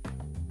things.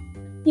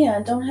 Yeah,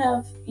 and don't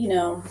have,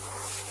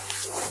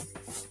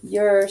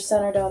 your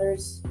son or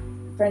daughter's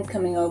friends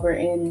coming over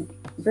and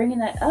bringing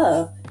that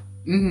up.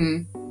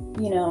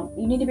 Mm-hmm.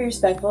 You need to be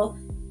respectful.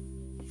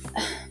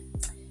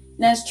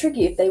 Now, it's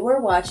tricky if they were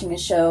watching a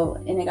show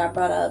and it got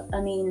brought up.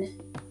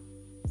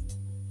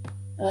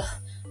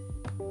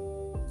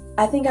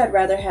 I think I'd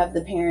rather have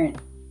the parent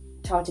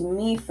talk to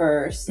me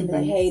first and be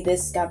like, hey,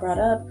 this got brought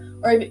up.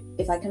 Or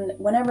if I can,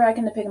 whenever I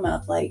can pick them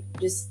up, like,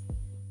 just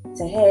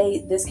say,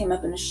 hey, this came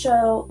up in the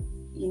show.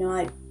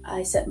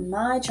 I set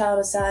my child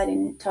aside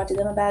and talked to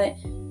them about it.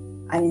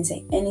 I didn't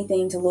say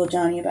anything to little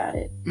Johnny about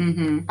it.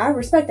 Mm-hmm. I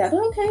respect that.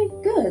 But okay,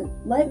 good.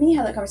 Let me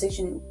have that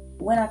conversation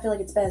when I feel like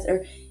it's best.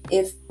 Or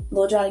if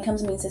little Johnny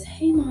comes to me and says,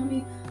 hey,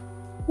 mommy,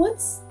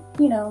 what's,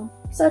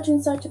 such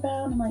and such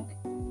about? And I'm like,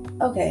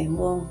 okay,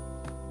 well,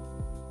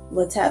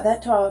 let's have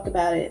that talk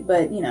about it.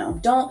 But,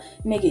 don't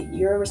make it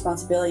your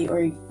responsibility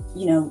or,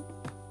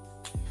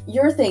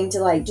 your thing to,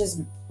 like,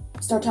 just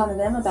start talking to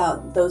them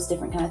about those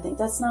different kind of things.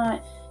 That's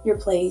not your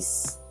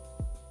place.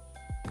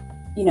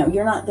 You know,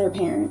 you're not their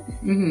parent.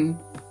 Mm-hmm.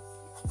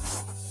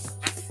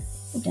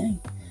 Oh, dang.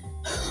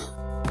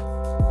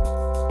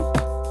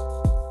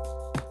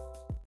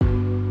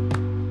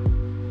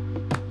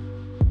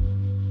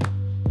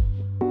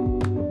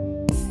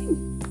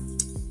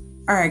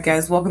 All right,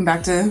 guys, welcome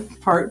back to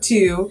part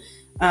 2.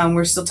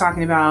 We're still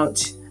talking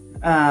about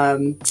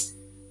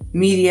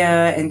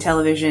media and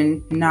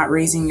television not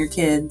raising your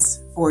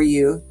kids for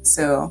you.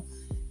 So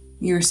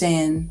you were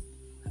saying,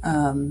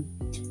 you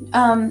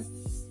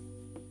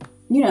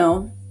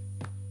know,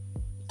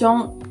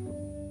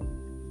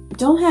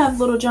 don't have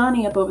little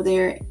Johnny up over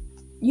there,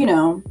 you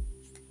know,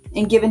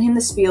 and giving him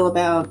the spiel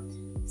about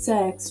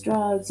sex,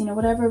 drugs, you know,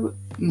 whatever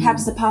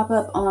happens to pop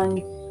up on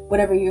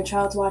whatever your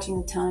child's watching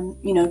at the time.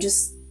 You know,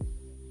 just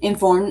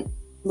inform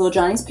little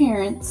Johnny's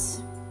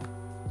parents,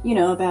 you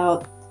know,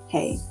 about,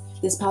 hey,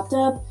 this popped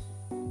up.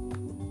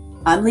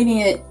 I'm leaving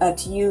it up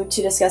to you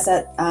to discuss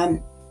that.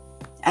 I'm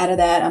out of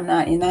that. I'm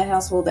not in that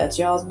household. That's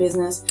y'all's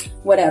business,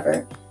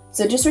 whatever.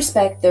 So just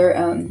respect their,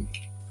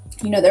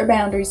 you know, their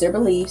boundaries, their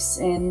beliefs,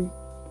 and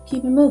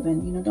keep it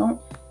moving. You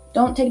know,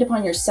 don't take it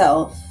upon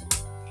yourself.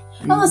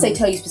 Unless they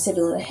tell you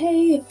specifically, like,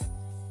 hey, if,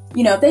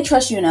 you know, if they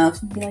trust you enough,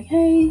 be like,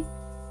 hey,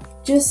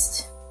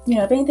 just, you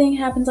know, if anything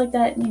happens like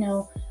that, you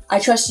know, I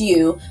trust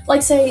you.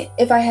 Like, say,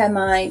 if I had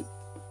my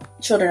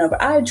children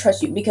over, I would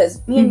trust you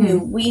because me and you,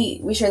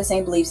 we share the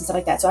same beliefs and stuff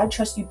like that. So I'd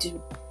trust you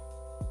to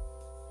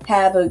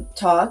have a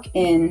talk,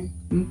 and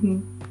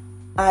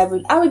I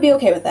would be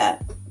okay with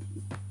that.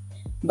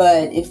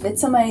 But if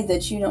it's somebody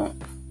that you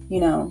don't,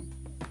 you know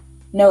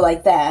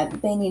like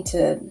that, they need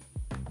to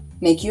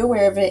make you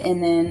aware of it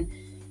and then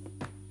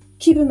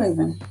keep it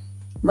moving.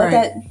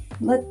 Let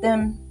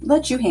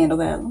you handle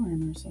that. Lord have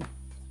mercy.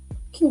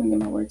 Can't even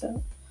get my words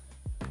out.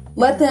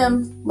 Let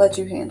them let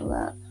you handle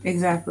that.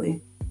 Exactly.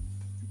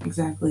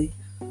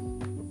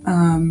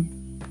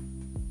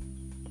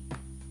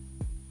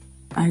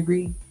 I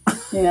agree.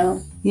 You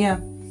know? Yeah.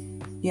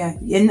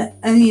 And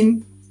I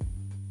mean,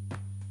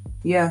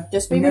 yeah.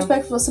 Just be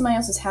respectful of somebody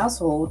else's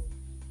household.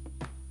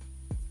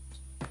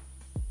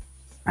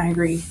 I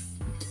agree.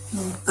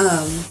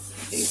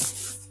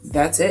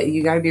 That's it.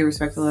 You got to be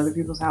respectful of other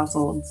people's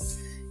households.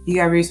 You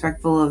got to be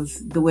respectful of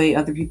the way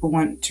other people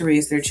want to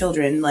raise their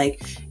children.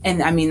 Like,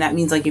 and I mean, that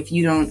means like if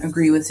you don't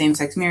agree with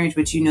same-sex marriage,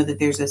 but you know that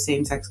there's a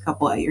same-sex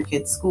couple at your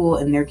kid's school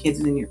and their kids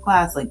in your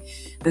class, like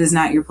that is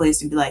not your place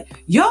to be like,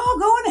 y'all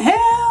going to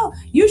hell.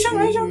 You should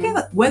raise your kid.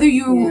 Whether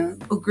you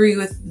agree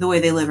with the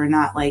way they live or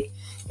not, like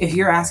if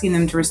you're asking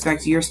them to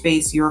respect your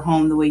space, your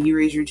home, the way you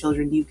raise your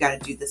children, you've got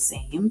to do the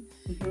same.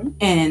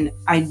 And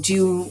I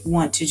do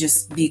want to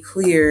just be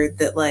clear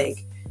that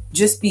like,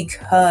 just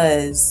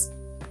because,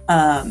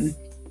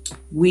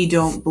 we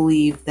don't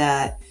believe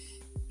that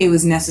it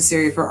was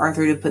necessary for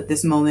Arthur to put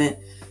this moment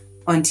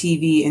on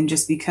TV, and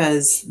just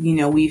because, you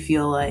know, we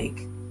feel like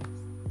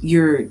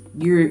your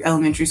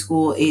elementary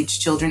school age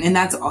children, and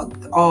that's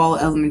all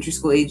elementary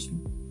school age,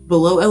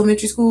 below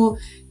elementary school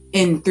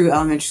and through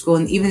elementary school,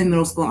 and even in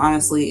middle school,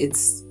 honestly,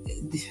 it's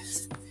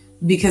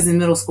because in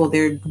middle school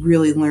they're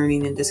really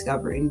learning and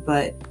discovering.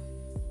 But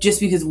just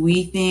because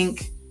we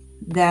think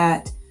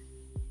that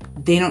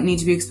they don't need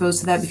to be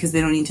exposed to that because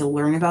they don't need to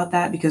learn about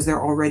that because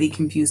they're already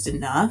confused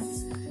enough,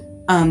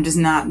 does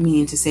not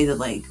mean to say that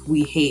like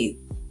we hate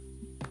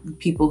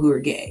people who are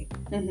gay.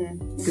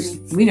 Because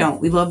we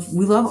don't. We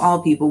love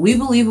all people. We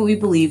believe what we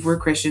believe. We're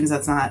Christians.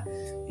 That's not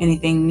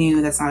anything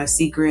new. That's not a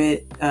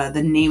secret.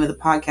 The name of the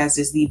podcast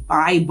is the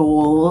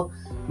Bible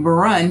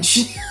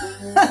Brunch.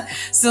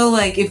 So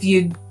like if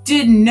you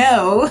didn't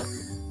know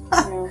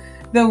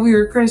that we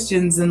were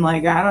Christians, and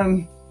like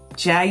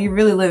you're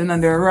really living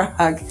under a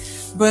rock.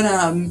 But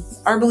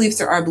our beliefs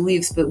are our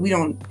beliefs, but we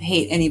don't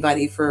hate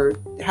anybody for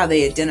how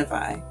they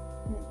identify.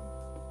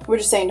 We're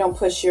just saying don't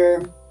push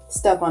your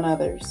stuff on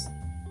others.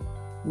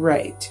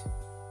 Right.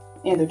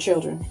 And their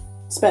children,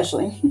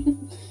 especially.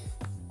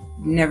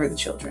 Never the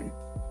children.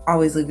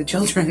 Always leave the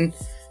children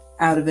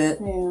out of it.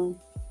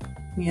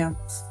 Yeah.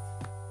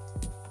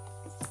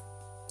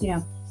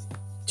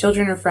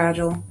 Children are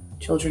fragile.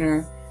 Children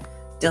are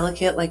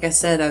delicate. Like I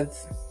said, I've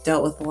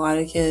dealt with a lot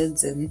of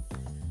kids, and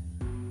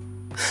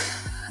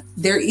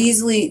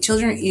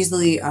children are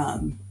easily,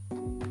 that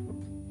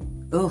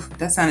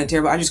sounded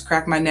terrible. I just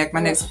cracked my neck.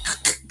 My neck's,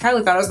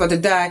 Kylie thought I was about to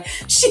die.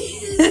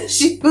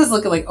 She was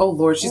looking like, oh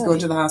Lord, she's going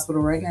to the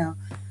hospital right now.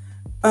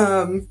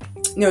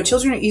 No,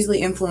 children are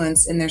easily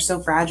influenced, and they're so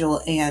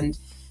fragile, and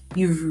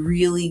you've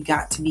really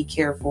got to be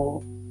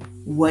careful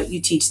what you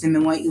teach them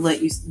and what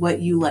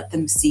you let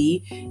them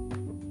see,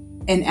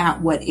 and at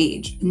what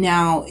age.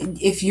 Now,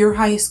 if your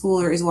high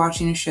schooler is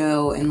watching a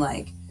show and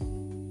like,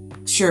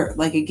 sure,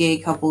 like a gay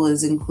couple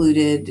is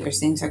included, or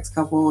same-sex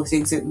couple,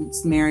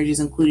 same-sex marriage is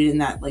included in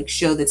that like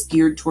show that's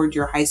geared toward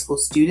your high school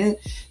student,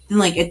 then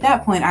like at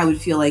that point I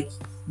would feel like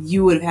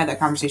you would have had that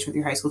conversation with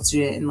your high school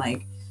student, and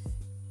like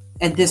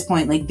at this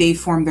point like they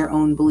form their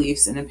own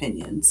beliefs and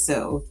opinions,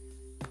 so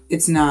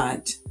it's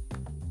not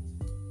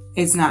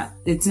it's not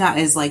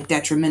as like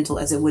detrimental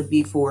as it would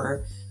be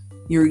for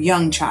your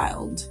young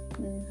child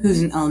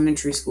who's in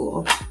elementary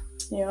school.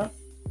 Yeah.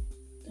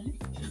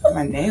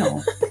 My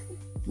nail.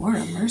 Lord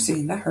have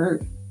mercy, that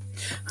hurt.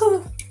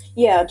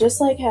 Yeah,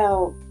 just like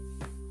how,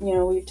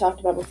 we've talked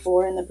about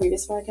before in the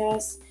previous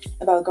podcast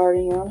about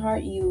guarding your own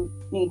heart, you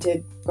need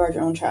to guard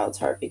your own child's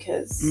heart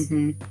because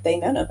they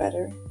know no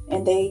better.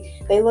 And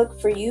they look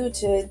for you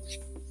to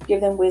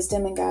give them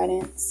wisdom and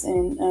guidance.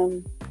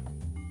 And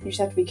you just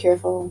have to be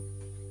careful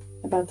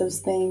about those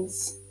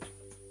things.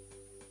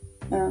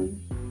 But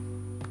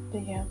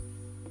yeah.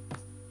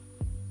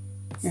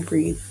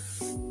 Agreed.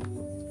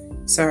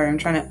 Sorry, I'm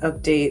trying to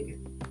update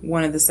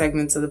one of the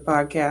segments of the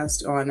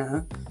podcast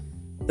on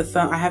the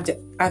phone. I have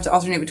to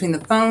alternate between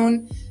the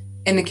phone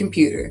and the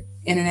computer.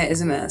 Internet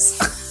is a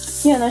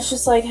mess. Yeah, and that's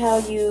just like how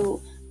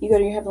you go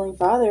to your Heavenly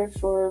Father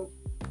for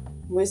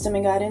wisdom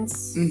and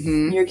guidance.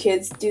 Your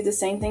kids do the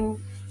same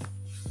thing,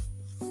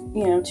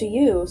 to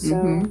you.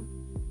 So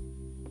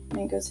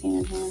it goes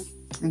hand in hand.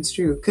 That's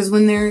true. Because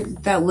when they're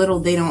that little,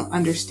 they don't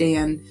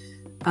understand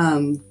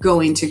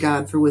going to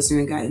God for wisdom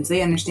and guidance.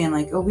 They understand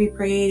like, oh, we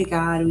pray to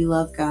God, we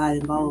love God,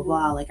 and blah blah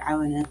blah. Like, I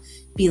want to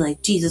be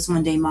like Jesus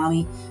one day,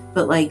 mommy.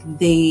 But like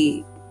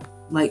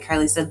like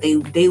Kylie said,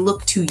 they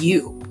look to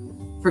you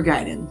for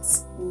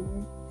guidance.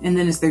 And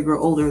then as they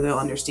grow older, they'll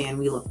understand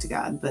we look to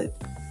God. But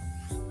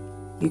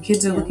your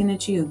kids are looking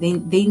at you.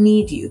 They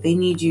need you. They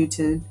need you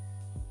to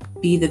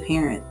be the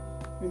parent,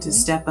 to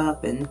step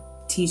up and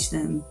teach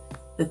them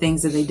the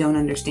things that they don't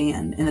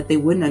understand and that they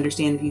wouldn't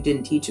understand if you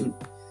didn't teach them.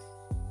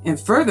 And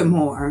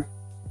furthermore,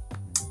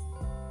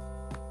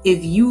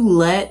 if you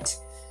let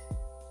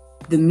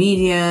the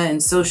media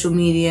and social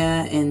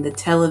media and the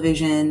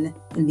television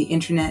and the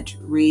internet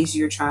raise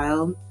your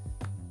child,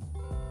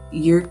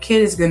 your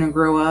kid is going to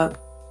grow up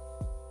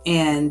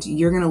and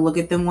you're going to look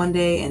at them one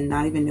day and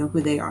not even know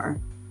who they are.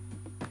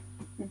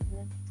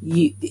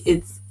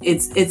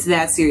 It's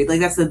that serious. Like,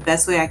 that's the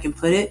best way I can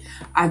put it.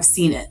 I've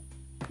seen it.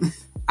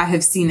 I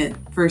have seen it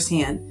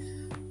firsthand.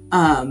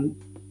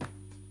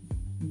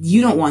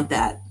 You don't want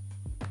that.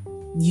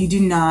 You do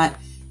not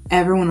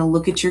ever want to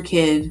look at your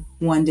kid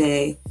one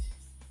day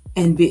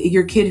and be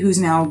your kid who's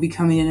now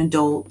becoming an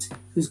adult,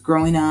 who's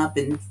growing up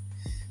and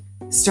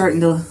starting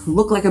to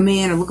look like a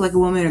man or look like a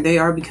woman, or they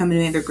are becoming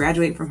a man, they're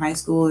graduating from high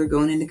school or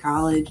going into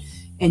college,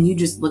 and you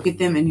just look at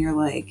them and you're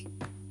like,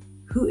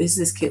 who is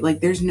this kid? Like,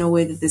 there's no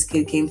way that this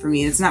kid came from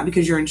me. And it's not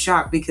because you're in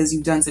shock because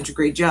you've done such a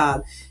great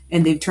job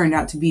and they've turned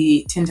out to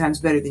be 10 times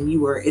better than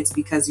you were. It's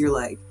because you're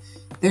like,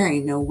 there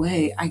ain't no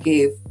way I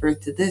gave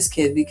birth to this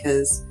kid,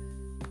 because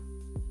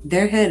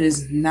their head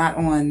is not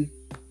on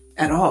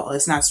at all.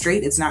 It's not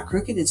straight. It's not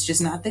crooked. It's just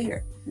not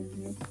there.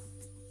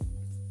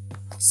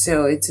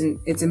 So it's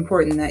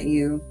important that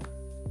you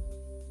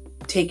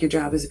take your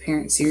job as a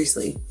parent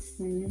seriously.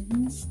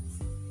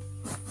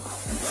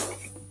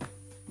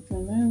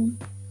 Amen.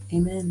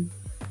 Amen.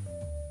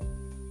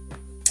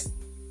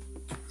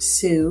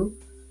 Sue,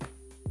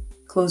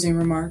 closing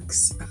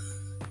remarks.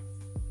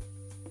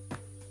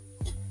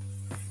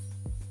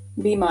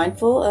 Be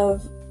mindful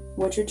of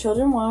what your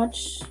children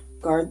watch.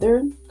 Guard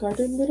their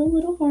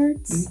little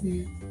hearts,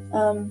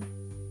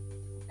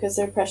 because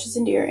they're precious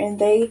and dear, and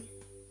they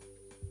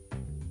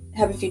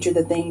have a future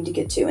that they need to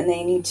get to, and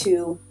they need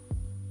to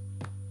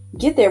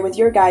get there with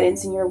your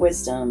guidance and your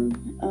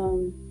wisdom.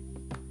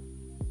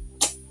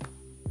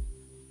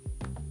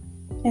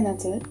 And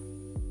that's it.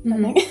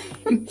 I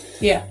think.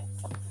 Yeah,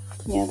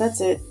 that's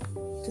it.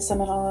 To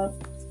sum it all up.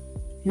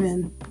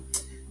 Amen.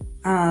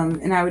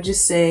 And I would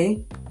just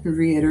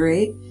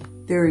reiterate,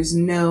 there is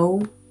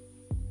no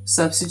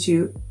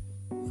substitute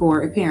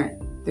for a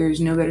parent. There is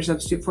no better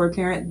substitute for a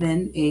parent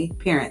than a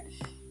parent.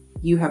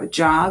 You have a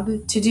job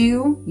to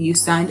do. You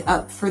signed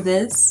up for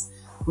this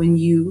when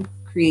you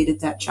created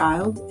that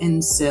child,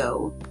 and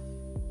so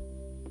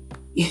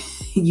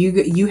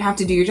you have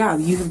to do your job.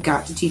 You have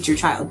got to teach your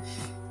child.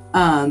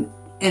 And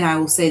I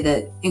will say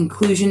that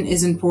inclusion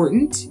is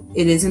important.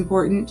 It is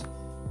important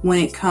when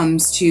it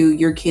comes to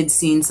your kids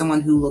seeing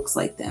someone who looks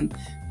like them.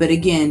 But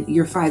again,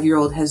 your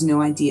 5-year-old has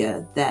no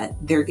idea that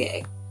they're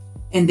gay.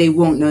 And they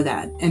won't know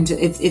that. And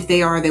if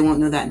they are, they won't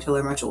know that until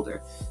they're much older.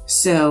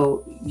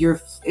 So your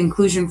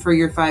inclusion for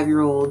your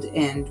 5-year-old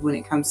and when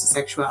it comes to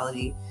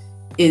sexuality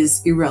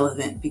is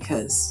irrelevant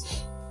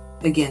because,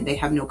 again, they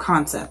have no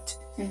concept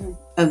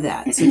of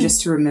that. So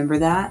just to remember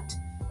that.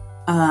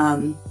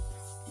 And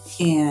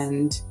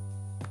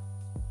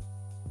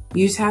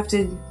you just have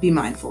to be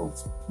mindful.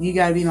 You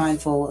got to be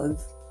mindful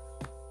of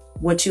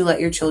what you let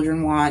your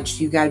children watch.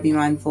 You got to be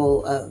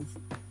mindful of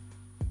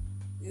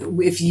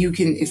if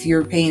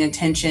you're paying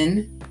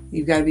attention,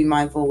 you've got to be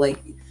mindful,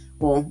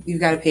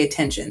 you've got to pay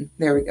attention.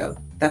 There we go.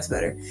 That's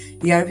better.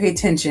 You got to pay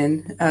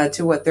attention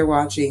to what they're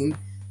watching.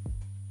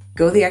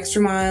 Go the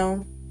extra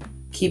mile.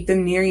 Keep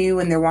them near you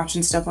when they're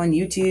watching stuff on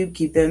YouTube.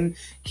 Keep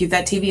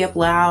that TV up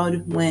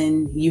loud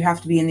when you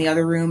have to be in the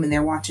other room and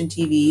they're watching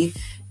TV.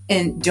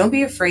 And don't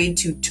be afraid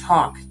to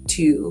talk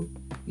to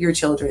your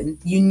children.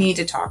 You need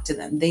to talk to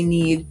them. They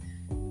need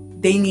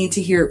they need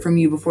to hear it from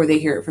you before they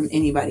hear it from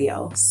anybody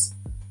else.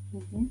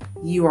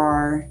 You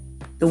are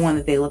the one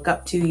that they look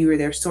up to. You are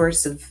their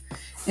source of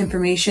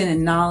information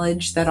and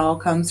knowledge. That all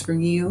comes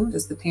from you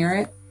as the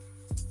parent.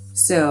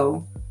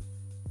 So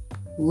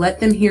let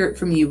them hear it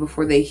from you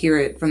before they hear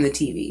it from the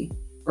TV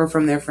or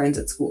from their friends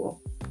at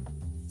school.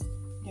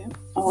 Yeah.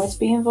 Always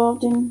be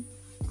involved in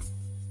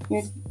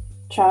your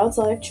child's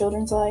life,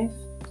 children's life.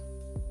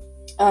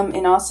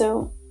 And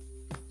also,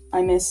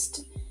 I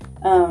missed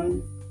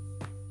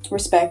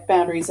respect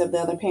boundaries of the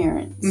other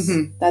parents.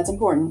 Mm-hmm. That's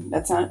important.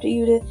 That's not up to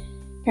you to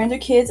parent their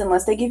kids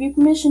unless they give you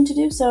permission to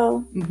do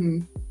so.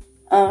 Mm-hmm.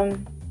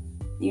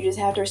 You just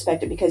have to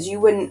respect it, because you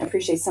wouldn't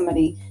appreciate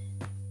somebody,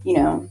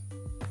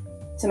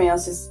 somebody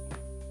else's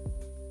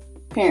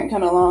parent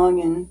coming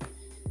along and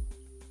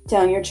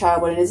telling your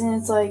child what it is, and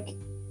it's like,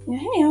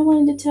 hey, I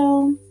wanted to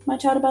tell my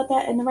child about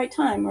that in the right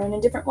time or in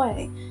a different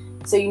way.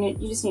 So you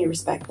just need to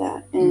respect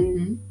that,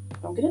 and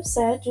don't get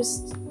upset.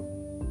 Just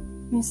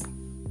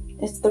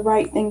it's the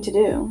right thing to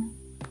do.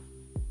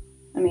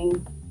 I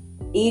mean,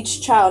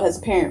 each child has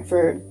a parent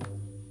for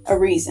a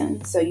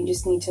reason, so you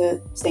just need to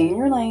stay in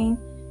your lane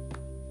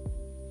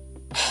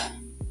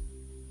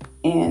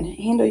and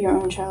handle your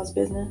own child's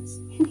business.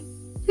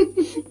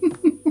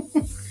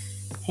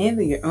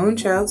 Handle your own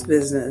child's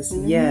business.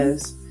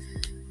 Yes.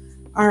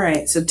 All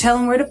right. So tell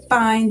them where to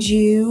find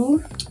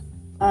you.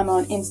 I'm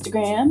on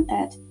Instagram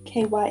at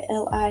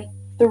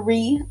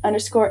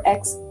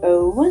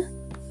KYLI3_XO.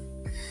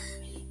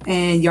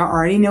 And y'all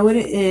already know what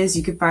it is.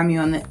 You can find me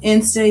on the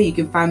Insta. You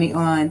can find me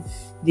on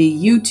the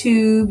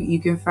YouTube. You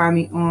can find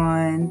me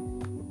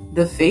on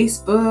the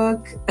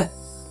Facebook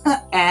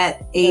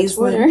at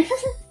Aislinn.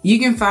 You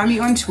can find me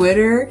on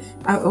Twitter.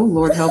 Oh,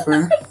 Lord, help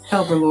her.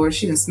 Help her, Lord.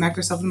 She done smacked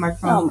herself in the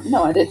microphone.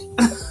 No, I didn't.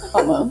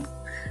 Almost.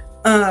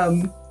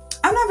 I'm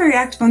not very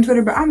active on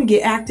Twitter, but I'm going to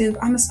get active.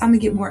 I'm going to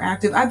get more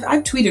active.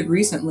 I've tweeted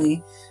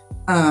recently.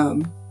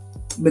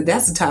 But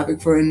that's a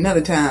topic for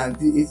another time.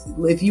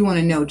 If you want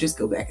to know, just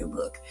go back and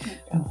look.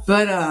 Oh,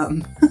 but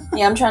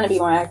yeah, I'm trying to be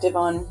more active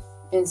on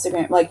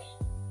Instagram. Like,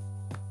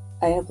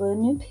 I uploaded a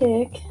new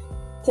pic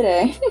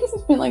today.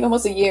 It's been like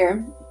almost a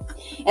year,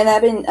 and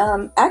I've been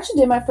actually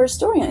did my first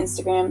story on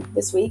Instagram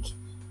this week.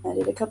 I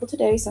did a couple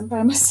today, so I'm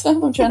proud of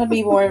myself. I'm trying to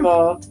be more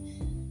involved.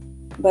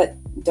 But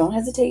don't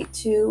hesitate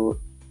to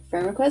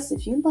friend request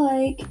if you'd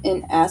like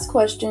and ask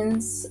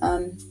questions.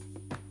 I'm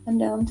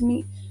down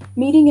to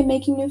meeting and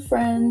making new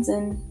friends,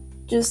 and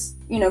just,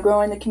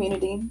 growing the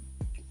community,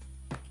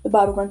 the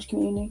Bible Brunch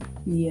community.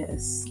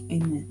 Yes,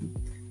 amen.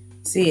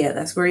 So yeah,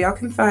 that's where y'all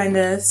can find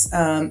us.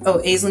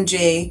 Aislinn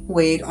J.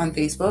 Wade on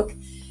Facebook,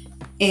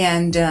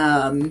 and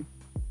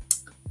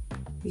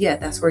yeah,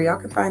 that's where y'all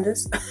can find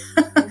us.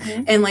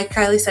 And like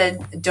Kylie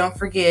said, don't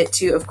forget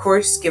to, of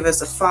course, give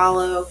us a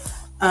follow,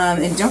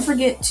 and don't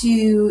forget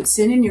to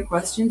send in your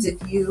questions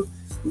if you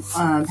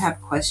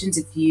have questions,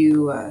 if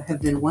you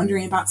have been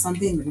wondering about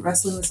something, been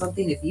wrestling with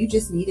something, if you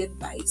just need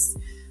advice,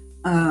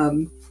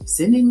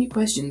 send in your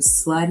questions,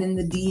 slide in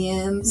the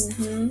DMs,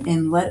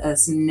 and let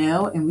us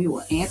know, and we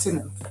will answer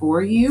them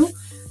for you.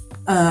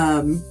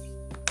 And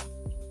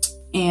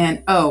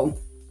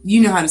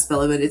you know how to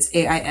spell it, but it's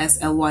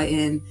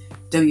AISLYNWADE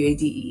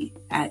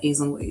at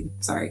Aislinn Wade.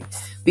 Sorry.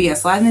 But yeah,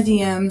 slide in the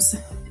DMs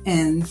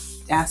and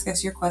ask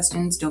us your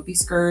questions. Don't be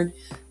scared.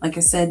 Like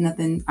I said,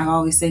 I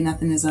always say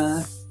nothing is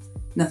off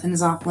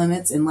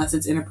limits unless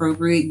it's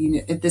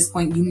inappropriate. At this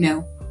point, you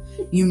know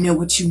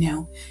what you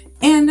know.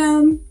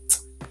 And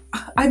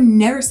I've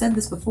never said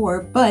this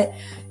before, but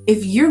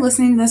if you're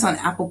listening to this on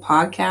Apple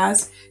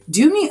Podcasts,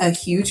 do me a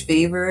huge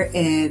favor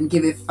and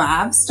give it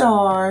 5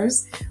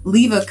 stars.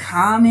 Leave a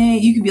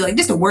comment. You could be like,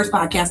 "This is the worst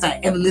podcast I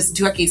ever listened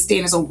to. I can't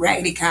stand this old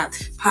raggedy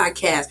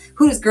podcast.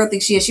 Who does girl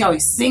think she is? She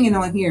always singing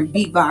on here and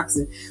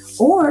beatboxing."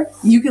 Or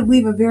you could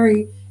leave a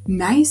very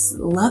nice,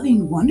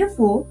 loving,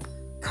 wonderful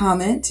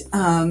comment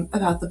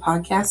about the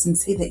podcast and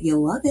say that you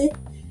love it.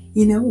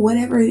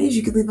 Whatever it is.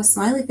 You could leave a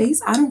smiley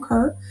face. I don't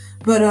care.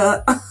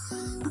 But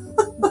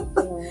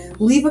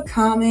leave a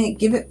comment.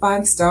 Give it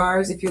 5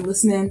 stars. If you're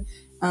listening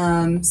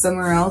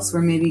somewhere else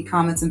where maybe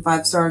comments and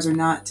 5 stars are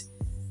not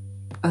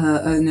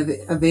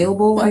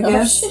available, I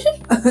guess.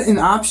 An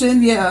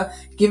option. Yeah.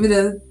 Give it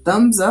a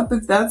thumbs up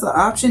if that's an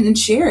option, and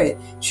share it.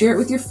 Share it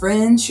with your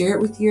friends. Share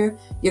it with your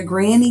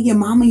granny, your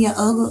mama, your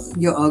uncle.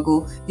 Your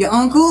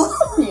uncle.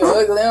 Your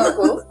ugly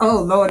uncle.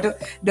 Oh, Lord.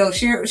 Don't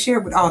share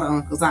it with all the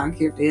uncles. I don't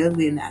care if they're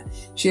ugly or not.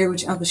 Share it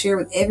with your uncle. Share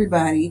it with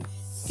everybody.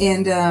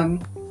 And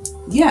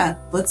yeah,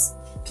 let's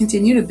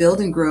continue to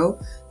build and grow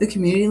the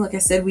community. Like I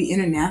said, we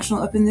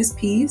international up in this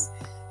piece.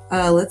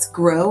 Let's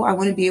grow. I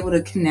want to be able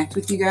to connect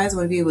with you guys. I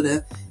want to be able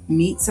to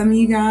meet some of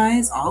you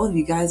guys, all of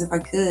you guys if I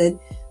could.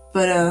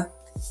 But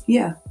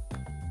yeah,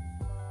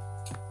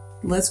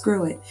 let's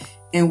grow it.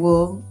 And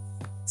we'll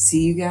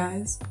see you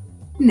guys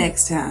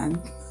next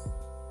time.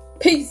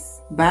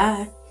 Peace.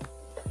 Bye.